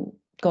just haven't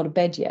got a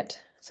bed yet.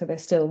 So they're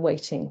still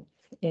waiting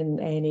in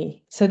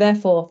A&E. So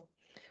therefore,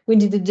 we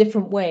needed a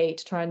different way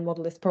to try and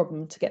model this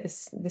problem to get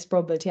this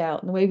probability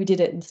out. And the way we did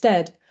it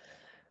instead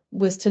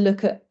was to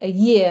look at a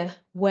year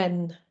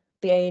when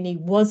the A&E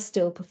was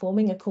still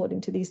performing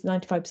according to these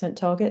 95%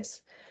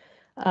 targets,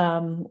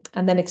 and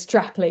then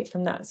extrapolate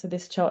from that. So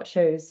this chart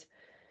shows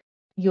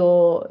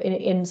your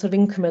in sort of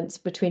increments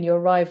between your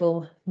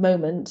arrival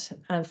moment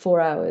and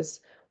 4 hours,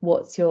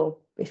 what's your,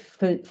 if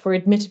for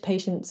admitted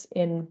patients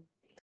in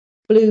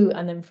blue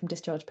and then from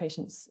discharged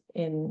patients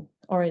in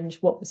orange,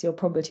 what was your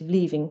probability of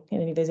leaving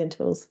in any of those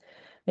intervals.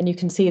 And you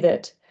can see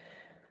that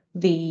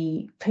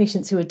the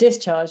patients who are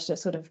discharged are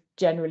sort of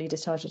generally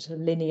discharged at a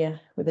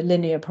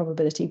linear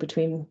probability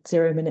between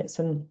 0 minutes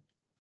and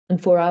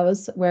 4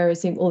 hours,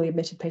 whereas all the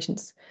admitted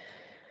patients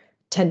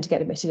tend to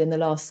get admitted in the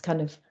last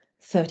kind of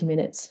 30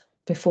 minutes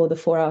before the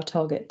 4-hour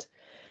target.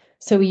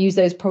 So we use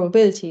those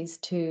probabilities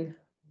to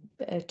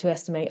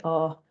estimate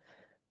our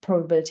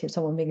probability of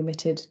someone being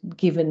admitted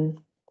given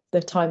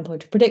the time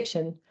point of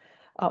prediction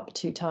up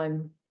to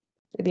time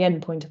at the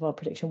end point of our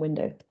prediction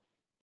window.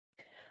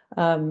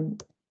 So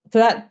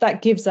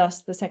that gives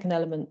us the second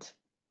element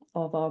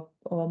of our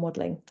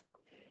modelling.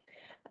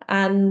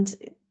 And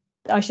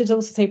I should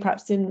also say,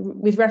 perhaps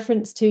with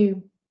reference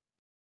to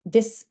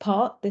this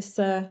part, this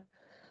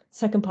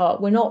second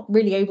part, we're not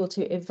really able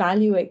to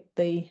evaluate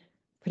the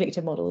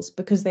predictive models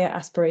because they are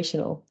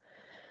aspirational.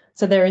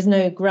 So there is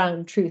no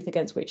ground truth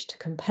against which to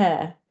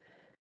compare.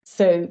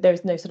 So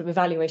there's no sort of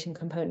evaluation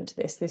component to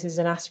this. This is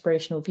an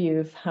aspirational view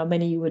of how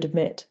many you would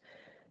admit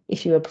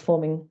if you were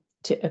performing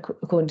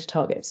according to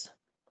targets.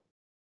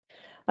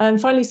 And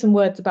finally, some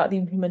words about the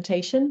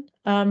implementation.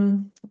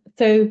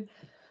 So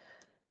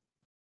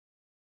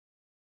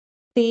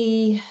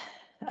the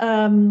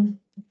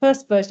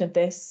first version of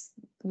this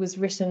was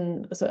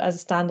written as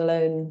a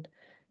standalone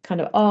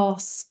kind of R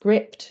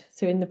script,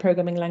 so in the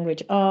programming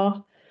language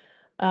R.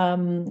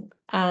 And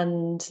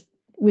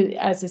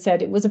as I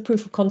said, it was a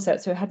proof of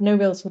concept, so it had no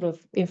real sort of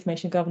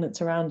information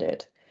governance around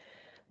it.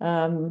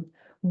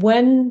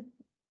 When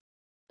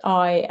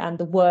I and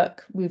the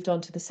work moved on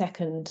to the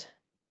second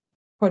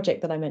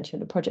project that I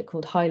mentioned, a project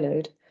called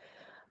HighLoad,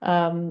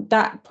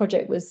 that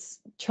project was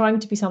trying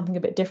to be something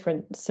a bit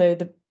different. So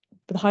the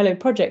HighLoad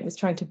project was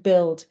trying to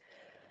build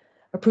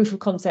a proof of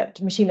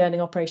concept machine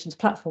learning operations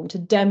platform to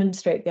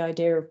demonstrate the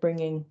idea of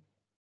bringing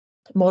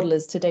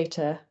modelers to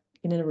data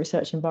in a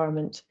research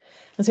environment.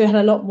 And so it had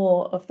a lot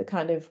more of the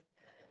kind of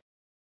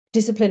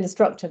discipline and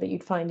structure that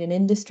you'd find in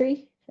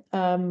industry,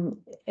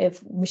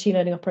 of machine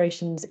learning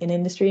operations in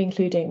industry,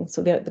 including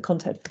the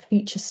concept of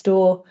feature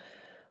store,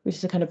 which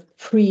is a kind of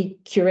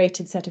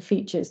pre-curated set of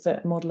features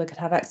that a modeler could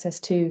have access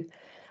to,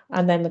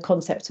 and then the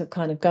concept of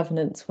kind of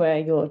governance, where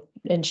you're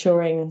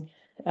ensuring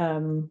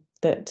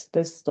that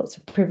there's lots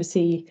of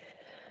privacy.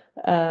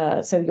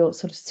 So you're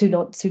sort of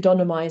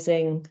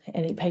pseudonymizing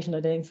any patient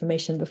identity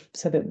information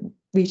so that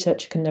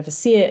researcher can never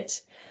see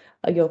it.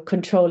 You're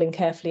controlling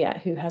carefully at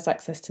who has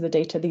access to the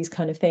data, these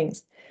kind of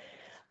things.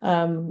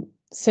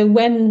 So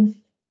when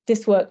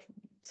this work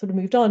sort of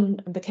moved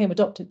on and became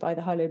adopted by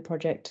the HighLoad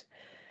project,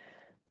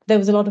 there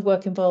was a lot of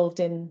work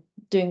involved in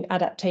doing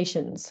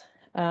adaptations.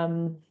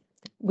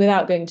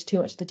 Without going into too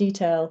much of the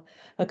detail,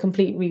 a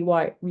complete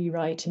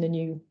rewrite in a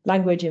new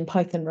language, in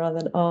Python rather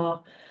than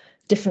R,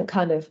 different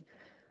kind of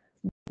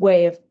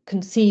way of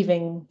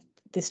conceiving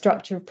the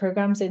structure of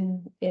programs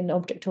in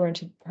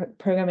object-oriented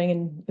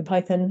programming in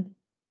Python.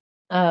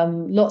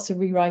 Lots of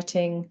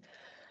rewriting,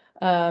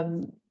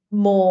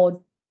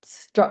 more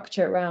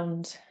structure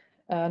around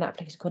an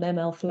application called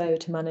MLflow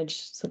to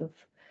manage sort of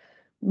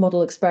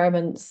model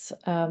experiments,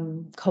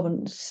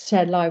 common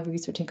shared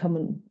libraries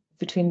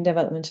between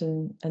development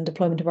and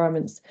deployment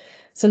environments.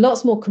 So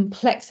lots more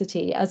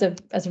complexity as a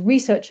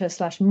researcher /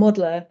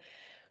 modeler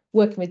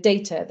working with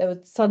data. There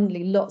were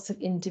suddenly lots of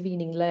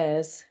intervening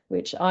layers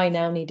which I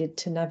now needed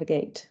to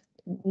navigate,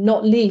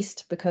 not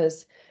least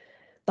because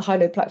the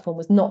HighLoad platform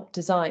was not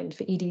designed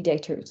for ED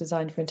data, it was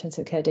designed for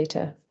intensive care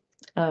data.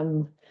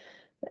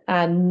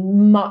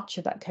 And much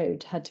of that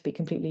code had to be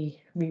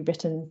completely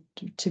rewritten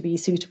to be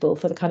suitable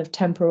for the kind of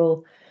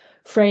temporal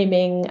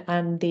framing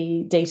and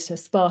the data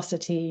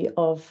sparsity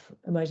of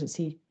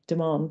emergency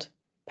demand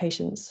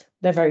patients.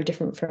 They're very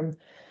different from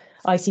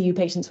ICU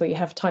patients, where you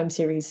have time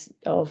series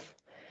of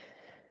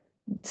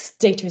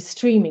data is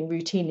streaming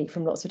routinely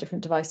from lots of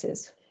different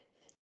devices.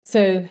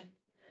 So,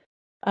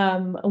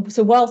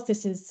 whilst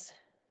this is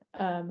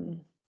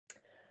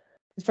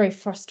very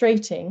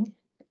frustrating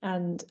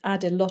and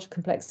added a lot of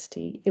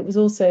complexity, it was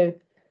also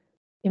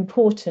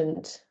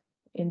important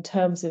in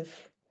terms of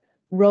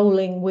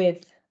rolling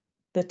with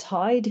the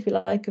tide, if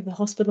you like, of the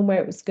hospital and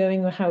where it was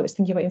going or how it was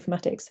thinking about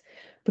informatics,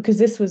 because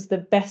this was the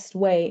best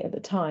way at the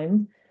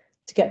time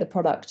to get the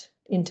product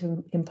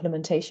into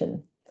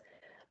implementation.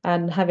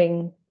 And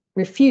having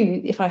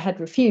refused, if I had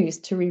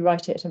refused to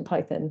rewrite it in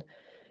Python,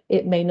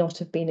 it may not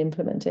have been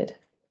implemented.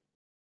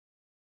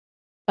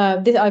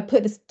 I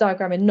put this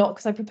diagram in not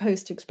because I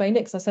propose to explain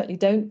it, because I certainly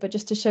don't, but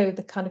just to show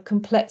the kind of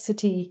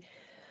complexity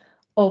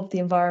of the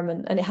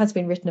environment. And it has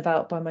been written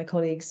about by my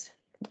colleagues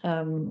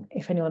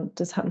if anyone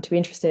does happen to be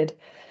interested.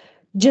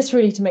 Just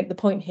really to make the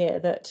point here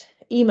that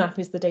EMAP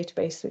is the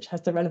database which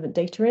has the relevant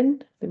data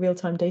in, the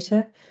real-time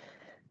data.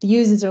 The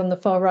users are on the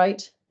far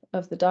right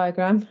of the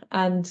diagram,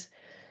 and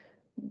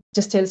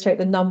just to illustrate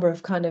the number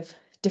of kind of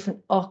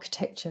different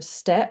architecture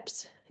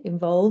steps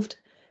involved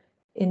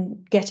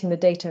in getting the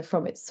data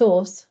from its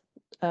source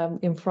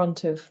in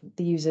front of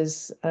the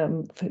users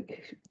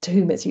to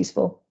whom it's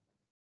useful.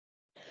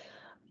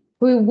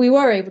 We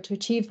were able to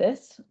achieve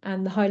this,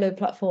 and the high-low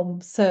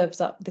platform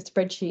serves up the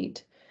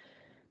spreadsheet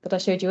that I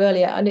showed you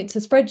earlier. And it's a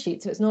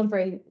spreadsheet, so it's not a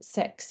very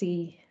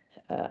sexy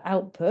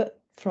output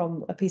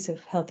from a piece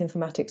of health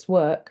informatics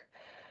work.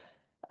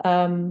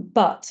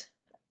 But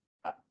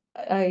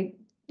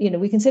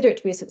we consider it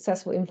to be a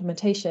successful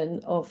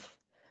implementation of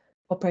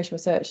operational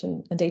research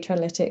and data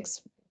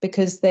analytics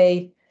because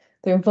they're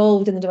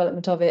involved in the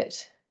development of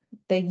it,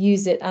 they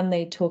use it and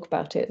they talk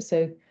about it.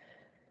 So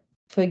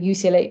for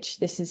UCLH,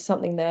 this is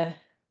something they're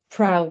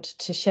proud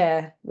to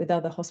share with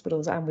other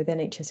hospitals and with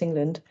NHS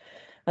England.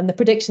 And the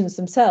predictions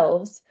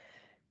themselves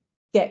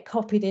get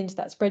copied into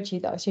that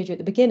spreadsheet that I showed you at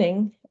the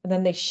beginning, and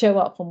then they show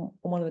up on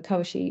one of the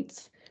cover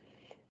sheets,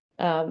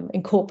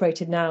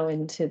 incorporated now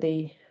into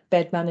the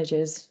bed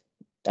manager's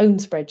own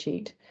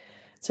spreadsheet.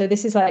 So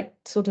this is like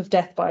sort of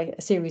death by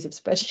a series of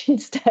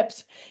spreadsheet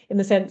steps, in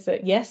the sense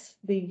that, yes,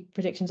 the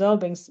predictions are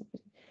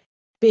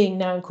being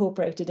now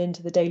incorporated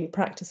into the daily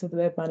practice of the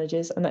bed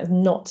managers, and that is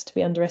not to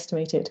be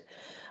underestimated,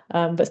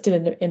 but still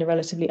in a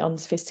relatively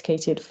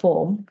unsophisticated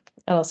form.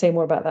 And I'll say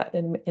more about that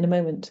in a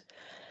moment.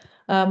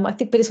 I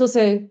think, but it's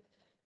also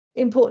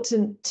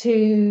important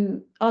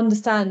to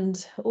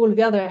understand all of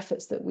the other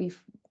efforts that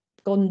we've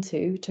gone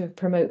to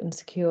promote and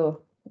secure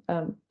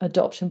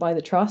adoption by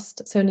the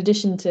trust. So in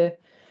addition to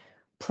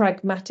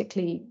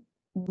pragmatically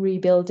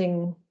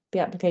rebuilding the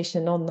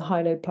application on the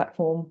high-low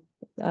platform,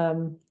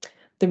 the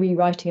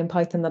rewriting in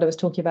Python that I was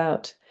talking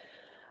about,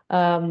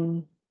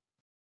 there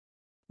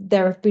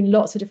have been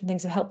lots of different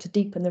things that help to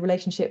deepen the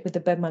relationship with the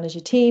bed manager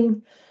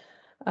team.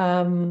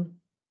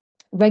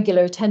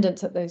 Regular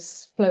attendance at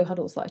those flow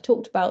huddles that I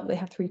talked about, they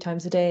have 3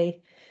 times a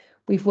day.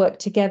 We've worked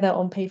together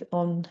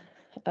on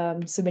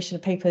submission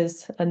of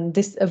papers, and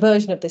a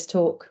version of this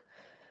talk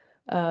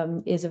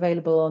is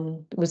available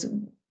on,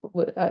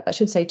 I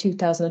should say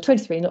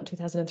 2023, not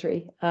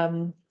 2003.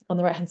 On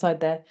the right hand side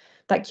there,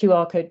 that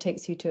QR code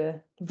takes you to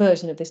a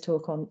version of this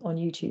talk on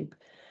YouTube.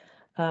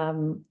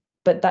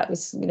 But that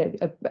was,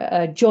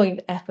 a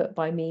joint effort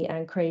by me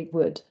and Craig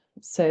Wood.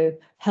 So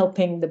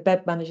helping the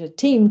bed manager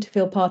team to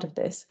feel part of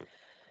this.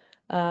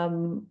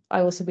 I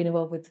also been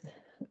involved with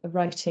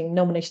writing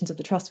nominations of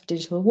the Trust for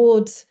Digital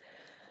Awards.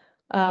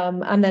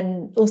 And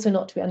then also,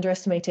 not to be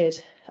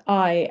underestimated,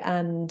 I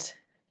and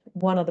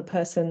one other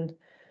person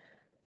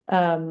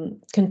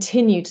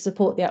continue to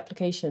support the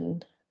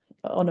application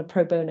on a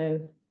pro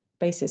bono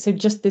basis. So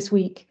just this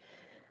week,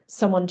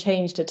 someone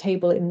changed a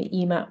table in the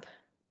EMAP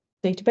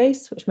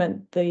database, which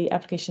meant the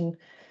application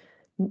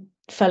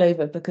fell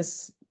over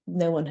because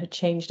no one had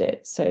changed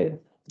it. So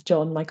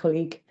John, my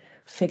colleague,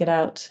 figured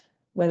out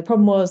where the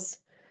problem was,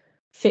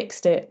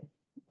 fixed it,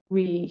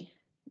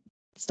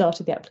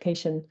 restarted the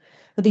application.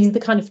 But these are the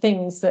kind of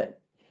things that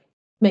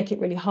make it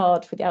really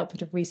hard for the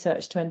output of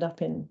research to end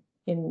up in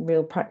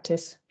real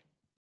practice.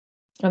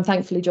 And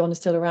thankfully, John is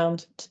still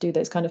around to do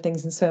those kind of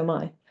things, and so am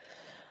I.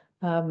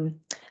 And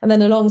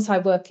then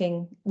alongside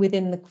working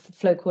within the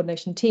flow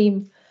coordination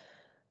team,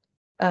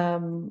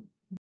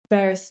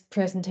 various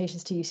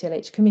presentations to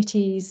UCLH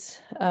committees,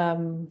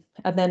 and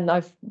then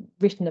I've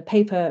written a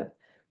paper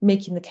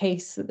making the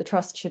case that the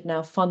trust should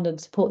now fund and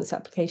support this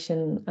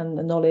application, and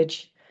the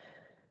knowledge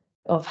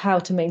of how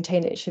to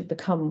maintain it should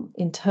become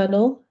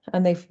internal,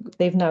 and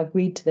they've now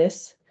agreed to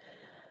this,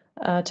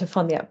 to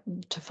fund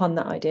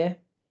that idea,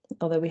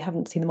 although we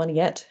haven't seen the money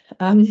yet.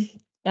 And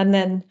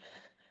then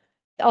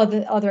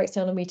other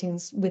external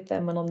meetings with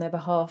them and on their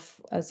behalf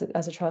as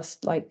a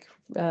trust, like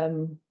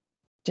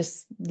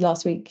just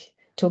last week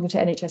talking to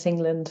NHS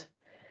England,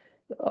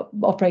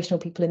 operational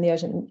people in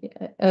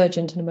the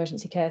urgent and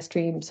emergency care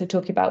stream. So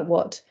talking about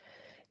what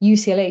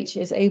UCLH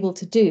is able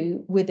to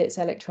do with its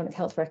electronic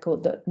health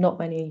record that not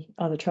many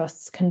other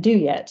trusts can do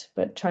yet,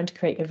 but trying to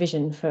create a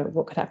vision for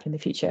what could happen in the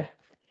future.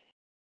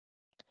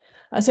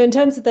 So in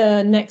terms of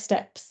the next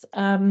steps,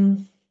 so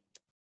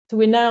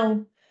we're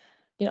now,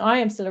 I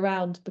am still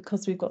around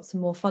because we've got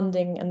some more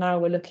funding, and now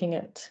we're looking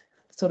at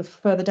sort of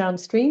further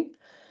downstream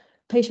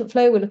patient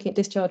flow. We're looking at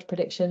discharge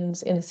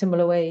predictions in a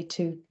similar way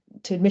to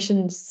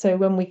admissions. So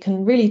when we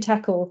can really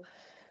tackle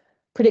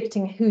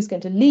predicting who's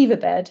going to leave a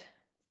bed,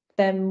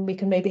 then we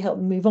can maybe help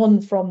them move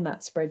on from that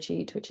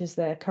spreadsheet, which is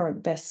their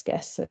current best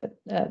guess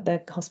at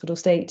their hospital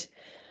state,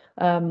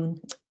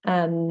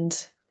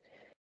 and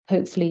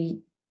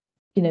hopefully,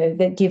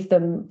 they give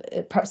them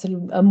perhaps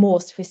a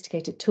more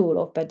sophisticated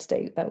tool of bed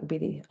state. That would be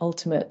the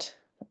ultimate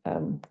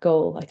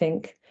goal, I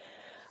think.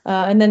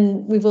 And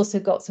then we've also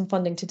got some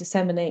funding to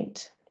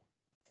disseminate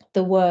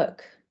the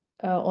work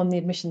on the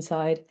admission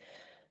side.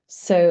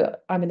 So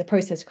I'm in the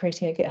process of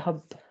creating a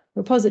GitHub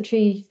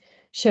repository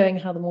showing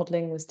how the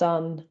modelling was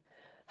done,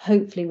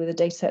 hopefully with a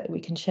data set that we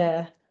can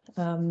share.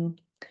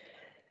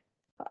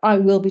 I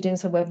will be doing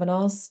some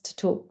webinars to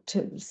talk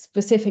to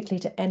specifically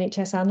to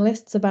NHS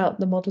analysts about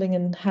the modelling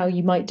and how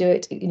you might do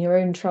it in your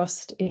own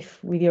trust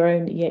if with your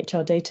own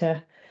EHR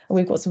data. And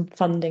we've got some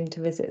funding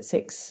to visit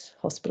 6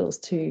 hospitals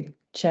to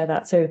share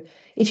that. So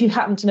if you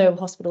happen to know of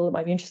a hospital that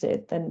might be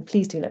interested, then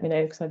please do let me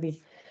know, because I'd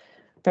be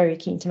very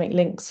keen to make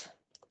links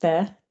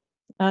there.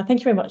 Thank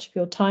you very much for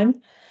your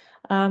time.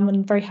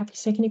 I'm very happy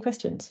to take any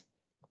questions.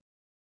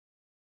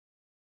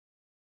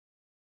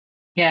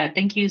 Yeah,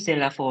 thank you,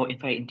 Zella, for a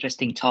very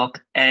interesting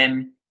talk.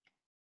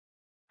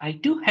 I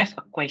do have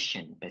a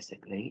question,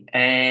 basically.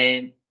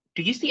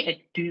 Do you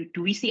see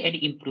do we see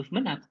any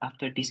improvement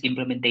after this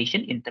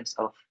implementation in terms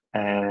of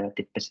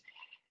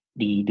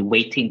the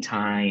waiting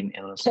time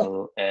and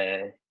also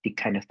the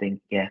kind of thing?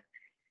 Yeah.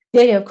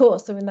 Yeah, of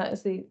course. I mean, that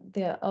is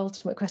the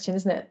ultimate question,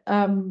 isn't it?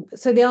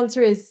 So the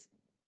answer is,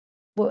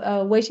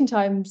 waiting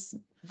times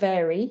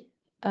vary,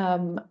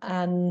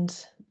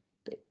 and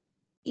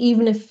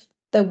even if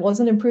there was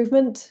an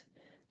improvement,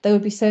 there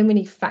would be so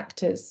many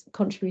factors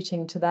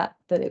contributing to that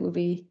it would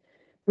be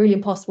really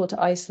impossible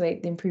to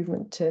isolate the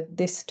improvement to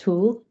this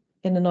tool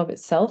in and of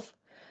itself.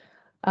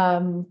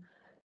 Over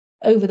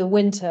the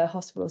winter,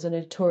 hospitals are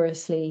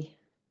notoriously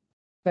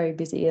very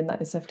busy, and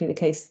that is definitely the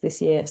case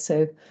this year.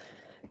 So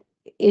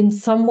in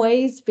some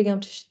ways, being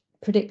able to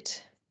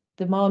predict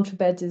demand for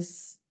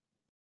beds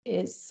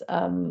is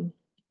a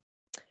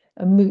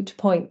moot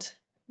point,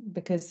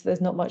 because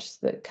there's not much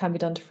that can be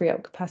done to free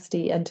up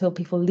capacity until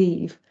people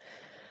leave.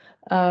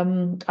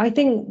 I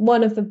think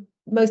one of the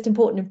most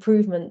important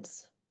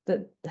improvements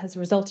that has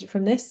resulted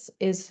from this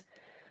is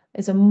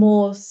a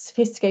more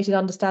sophisticated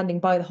understanding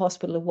by the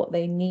hospital of what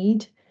they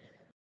need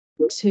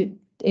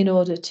in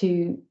order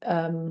to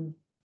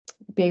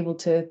be able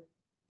to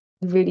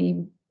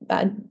really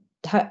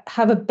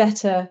have a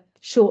better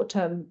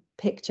short-term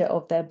picture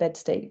of their bed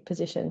state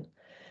position.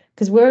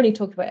 Because we're only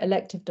talking about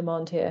elective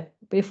demand here,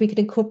 but if we could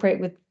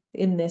incorporate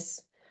within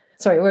this,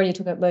 sorry, we're only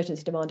talking about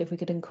emergency demand. If we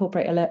could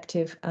incorporate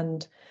elective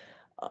and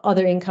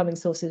other incoming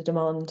sources of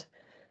demand,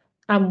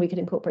 and we could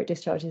incorporate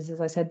discharges, as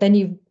I said, then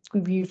you've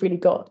really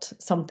got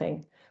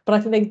something. But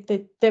I think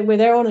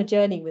they're on a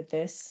journey with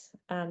this,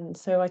 and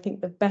so I think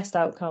the best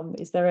outcome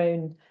is their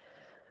own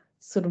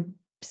sort of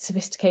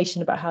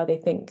sophistication about how they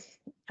think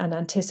and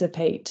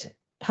anticipate,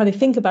 how they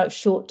think about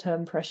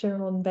short-term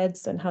pressure on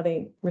beds and how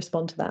they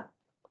respond to that.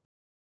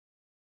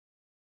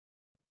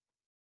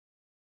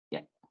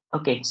 Yeah.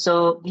 Okay.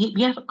 So we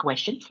have a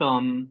question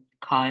from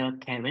Kyle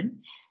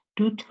Karen.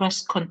 Do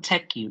trusts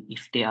contact you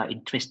if they are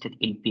interested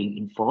in being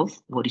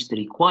involved? What is the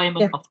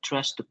requirement of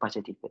trust to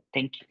participate?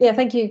 Thank you. Yeah,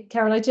 thank you,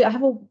 Karen. I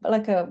have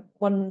a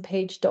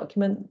one-page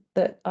document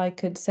that I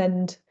could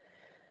send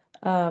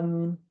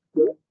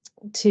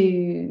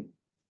to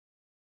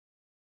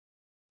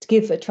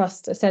give a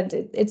trust a sense.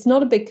 It's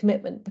not a big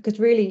commitment, because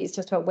really it's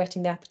just about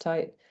whetting the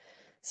appetite.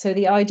 So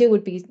the idea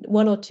would be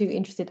 1 or 2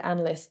 interested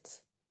analysts,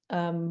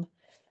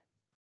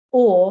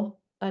 or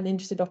an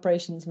interested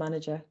operations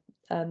manager.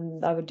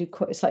 And I would do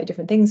quite slightly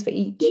different things for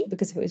each,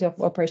 because if it was the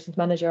operations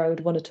manager, I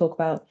would want to talk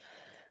about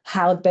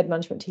how the bed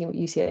management team at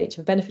UCLH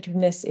have benefited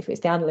from this. If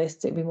it's the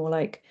analysts, it'd be more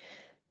like,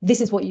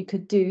 this is what you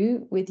could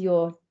do with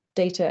your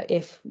data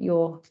if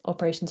your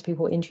operations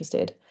people were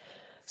interested.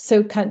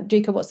 So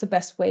Drika, what's the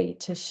best way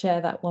to share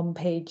that one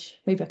page?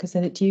 Maybe I could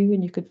send it to you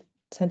and you could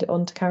send it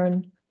on to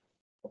Karen,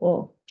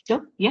 or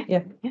sure.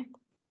 Yeah.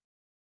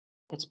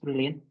 That's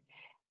brilliant.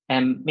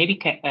 Maybe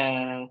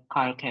Kyle,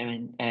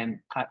 Karen,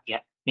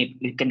 maybe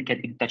you can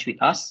get in touch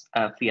with us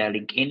via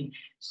LinkedIn,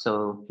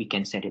 so we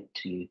can send it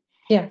to you.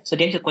 Yeah. So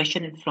there's a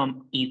question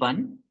from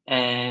Ivan,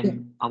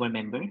 our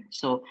member.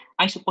 So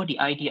I support the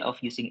idea of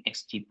using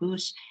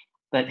XGBoost,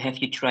 but have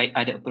you tried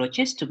other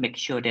approaches to make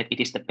sure that it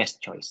is the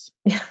best choice?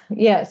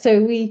 Yeah.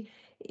 So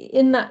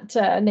in that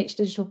Nature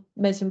Digital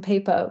Medicine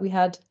paper, we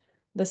had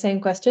the same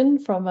question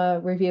from a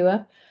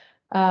reviewer.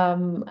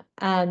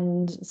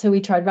 And so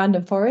we tried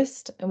random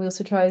forest, and we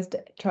also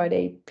tried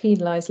a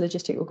penalized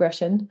logistic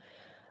regression.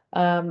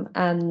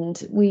 And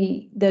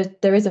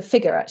there is a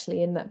figure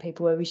actually in that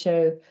paper where we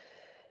show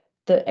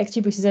that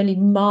XGBoost is only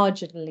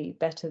marginally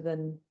better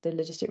than the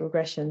logistic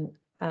regression,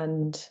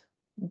 and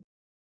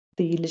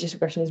the logistic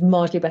regression is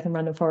marginally better than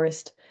random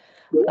forest.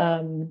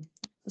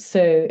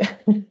 So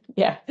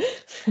yeah,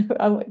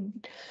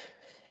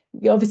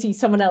 obviously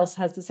someone else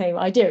has the same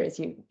idea as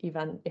you,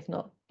 Ivan,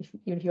 even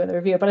if you are the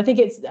reviewer. But I think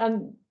it's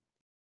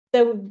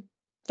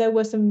there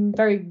were some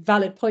very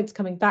valid points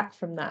coming back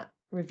from that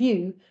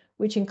review,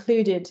 which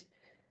included,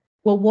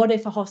 well, what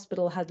if a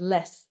hospital had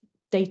less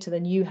data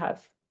than you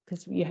have?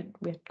 Because we had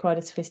quite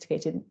a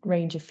sophisticated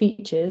range of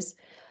features.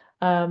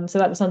 So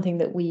that was something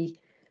that we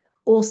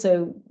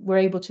also were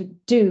able to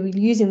do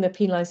using the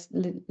penalized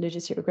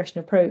logistic regression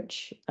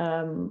approach.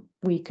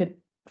 We could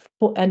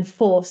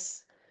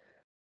enforce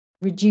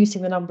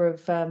reducing the number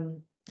of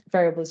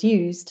variables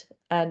used,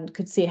 and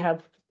could see how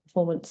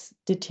performance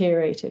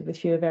deteriorated with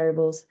fewer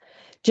variables,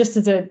 just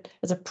as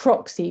a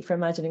proxy for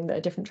imagining that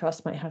a different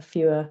trust might have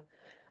fewer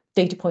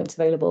data points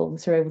available,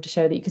 so we're able to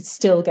show that you could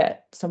still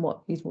get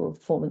somewhat reasonable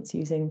performance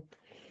using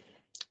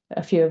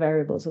a fewer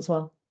variables as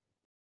well.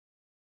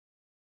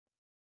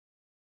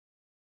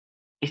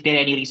 Is there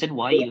any reason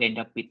why you end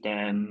up with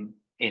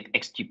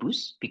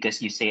XGBoost?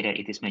 Because you say that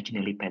it is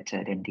marginally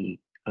better than the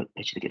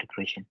specialty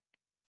regression.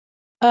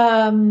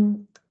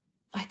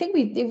 I think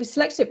we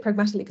selected it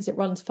pragmatically because it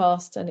runs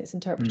fast and it's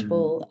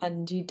interpretable,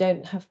 and you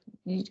don't have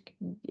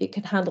it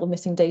can handle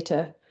missing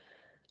data.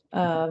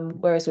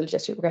 Whereas with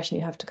logistic regression,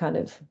 you have to kind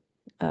of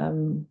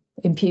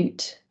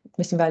impute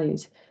missing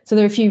values. So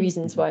there are a few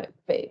reasons why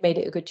it made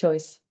it a good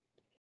choice.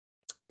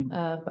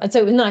 And so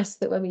it was nice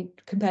that when we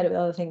compared it with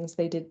other things,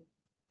 they did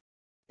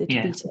beat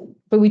it.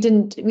 But we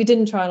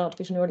didn't try an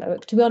artificial neural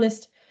network. To be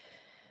honest,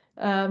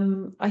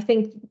 I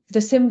think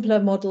the simpler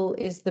model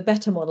is the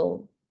better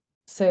model.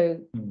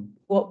 So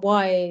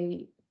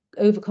why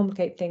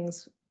overcomplicate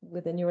things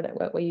with a neural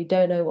network where you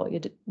don't know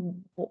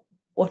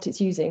what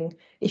it's using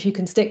if you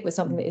can stick with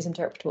something that is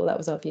interpretable? That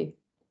was our view.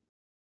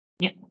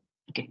 Yeah.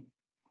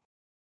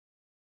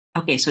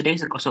 Okay, so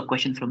there's also a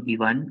question from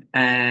Ivan.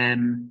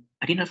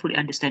 I did not fully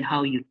understand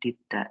how you did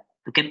that.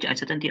 To capture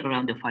uncertainty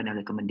around the final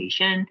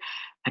recommendation,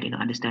 I did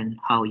not understand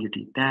how you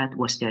did that.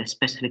 Was there a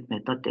specific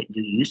method that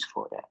you used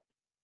for that?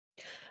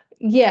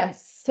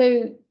 Yes.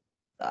 So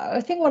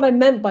I think what I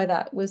meant by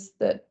that was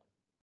that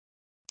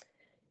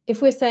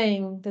if we're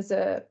saying there's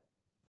a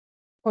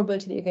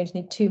probability that you're going to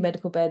need 2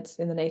 medical beds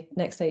in the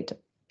next 8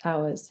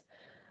 hours,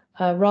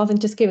 rather than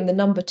just giving the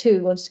number 2, we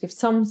wanted to give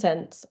some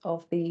sense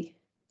of the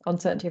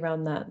uncertainty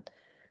around that.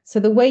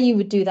 So the way you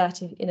would do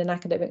that in an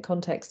academic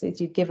context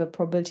is you give a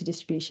probability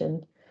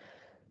distribution.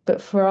 But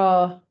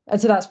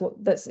and so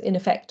that's in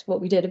effect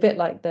what we did, a bit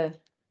like the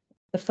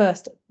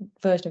first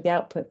version of the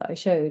output that I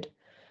showed.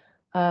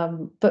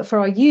 But for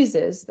our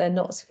users, they're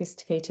not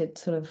sophisticated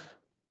sort of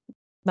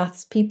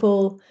maths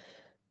people.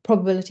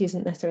 Probability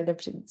isn't necessarily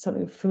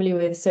something we're familiar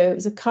with. So it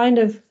was a kind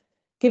of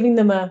giving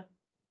them a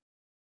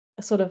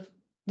sort of,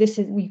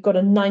 we've got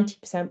a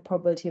 90%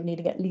 probability of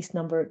needing at least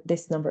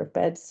this number of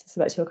beds. So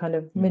that's your kind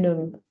of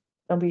minimum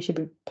number you should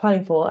be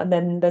planning for. And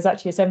then there's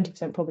actually a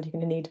 70% probability you're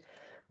going to need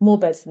more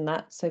beds than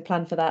that. So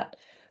plan for that.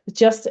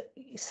 Just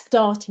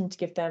starting to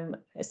give them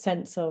a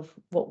sense of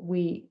what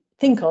we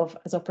think of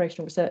as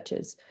operational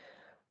researchers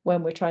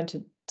when we're trying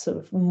to sort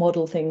of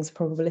model things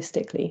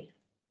probabilistically.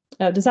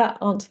 Does that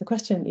answer the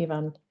question,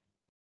 Ivan?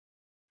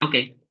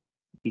 Okay,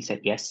 he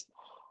said yes.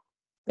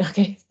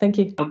 Okay, thank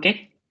you.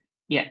 Okay,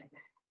 yeah.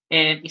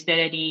 Is there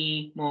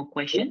any more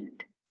question?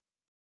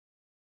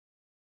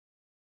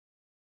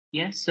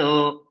 Yeah,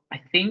 so I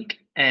think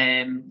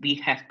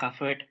we have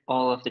covered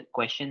all of the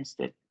questions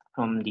that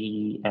from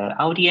the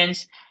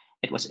audience.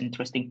 It was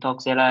interesting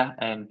talk,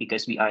 Zela,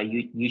 because we are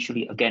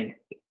usually, again,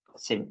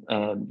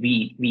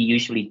 we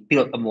usually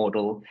build a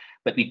model,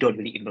 but we don't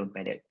really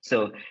implement it.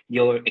 So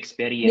your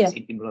experience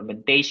in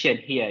implementation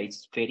here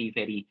is very,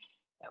 very,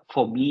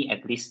 for me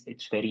at least,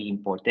 it's very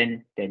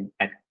important. Then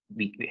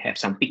we have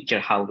some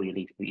picture how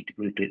really we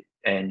do it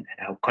and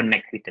how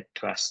connect with the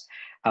trust,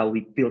 how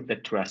we build the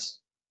trust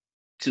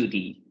to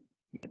the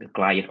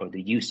client or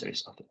the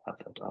users of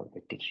our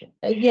prediction.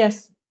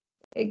 Yes,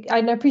 I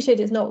appreciate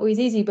it's not always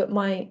easy, but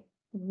my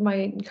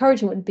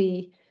encouragement would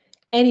be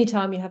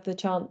anytime you have the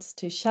chance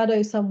to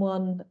shadow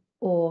someone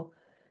or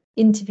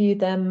interview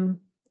them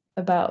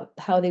about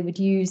how they would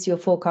use your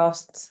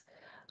forecasts,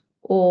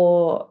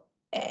 or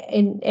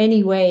in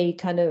any way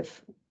kind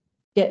of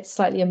get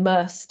slightly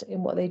immersed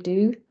in what they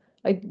do,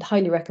 I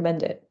highly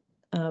recommend it.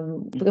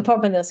 But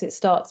apart from this, it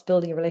starts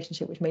building a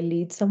relationship which may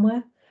lead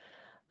somewhere.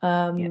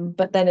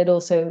 But then it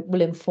also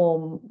will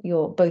inform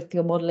both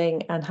your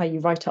modeling and how you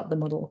write up the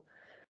model.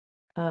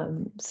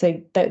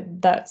 So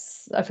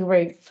that's I feel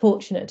very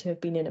fortunate to have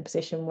been in a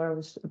position where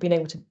I've been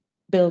able to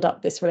build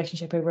up this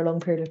relationship over a long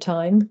period of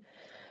time.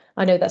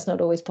 I know that's not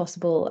always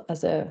possible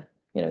as a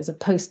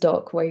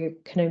postdoc, where you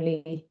can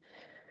only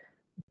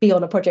be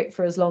on a project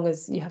for as long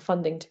as you have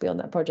funding to be on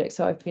that project.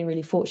 So I've been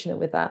really fortunate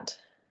with that.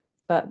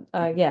 But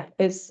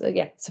it's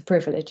a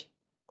privilege.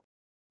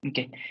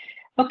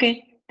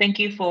 Okay. Thank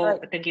you,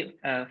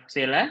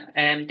 Zela,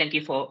 and thank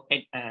you for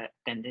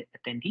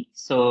attending.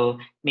 So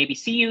maybe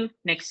see you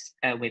next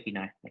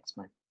webinar next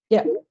month.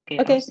 Yeah.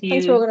 Okay.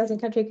 Thanks for organizing,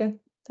 Katrika.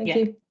 Thank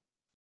you.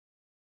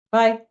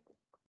 Bye.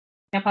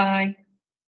 Bye.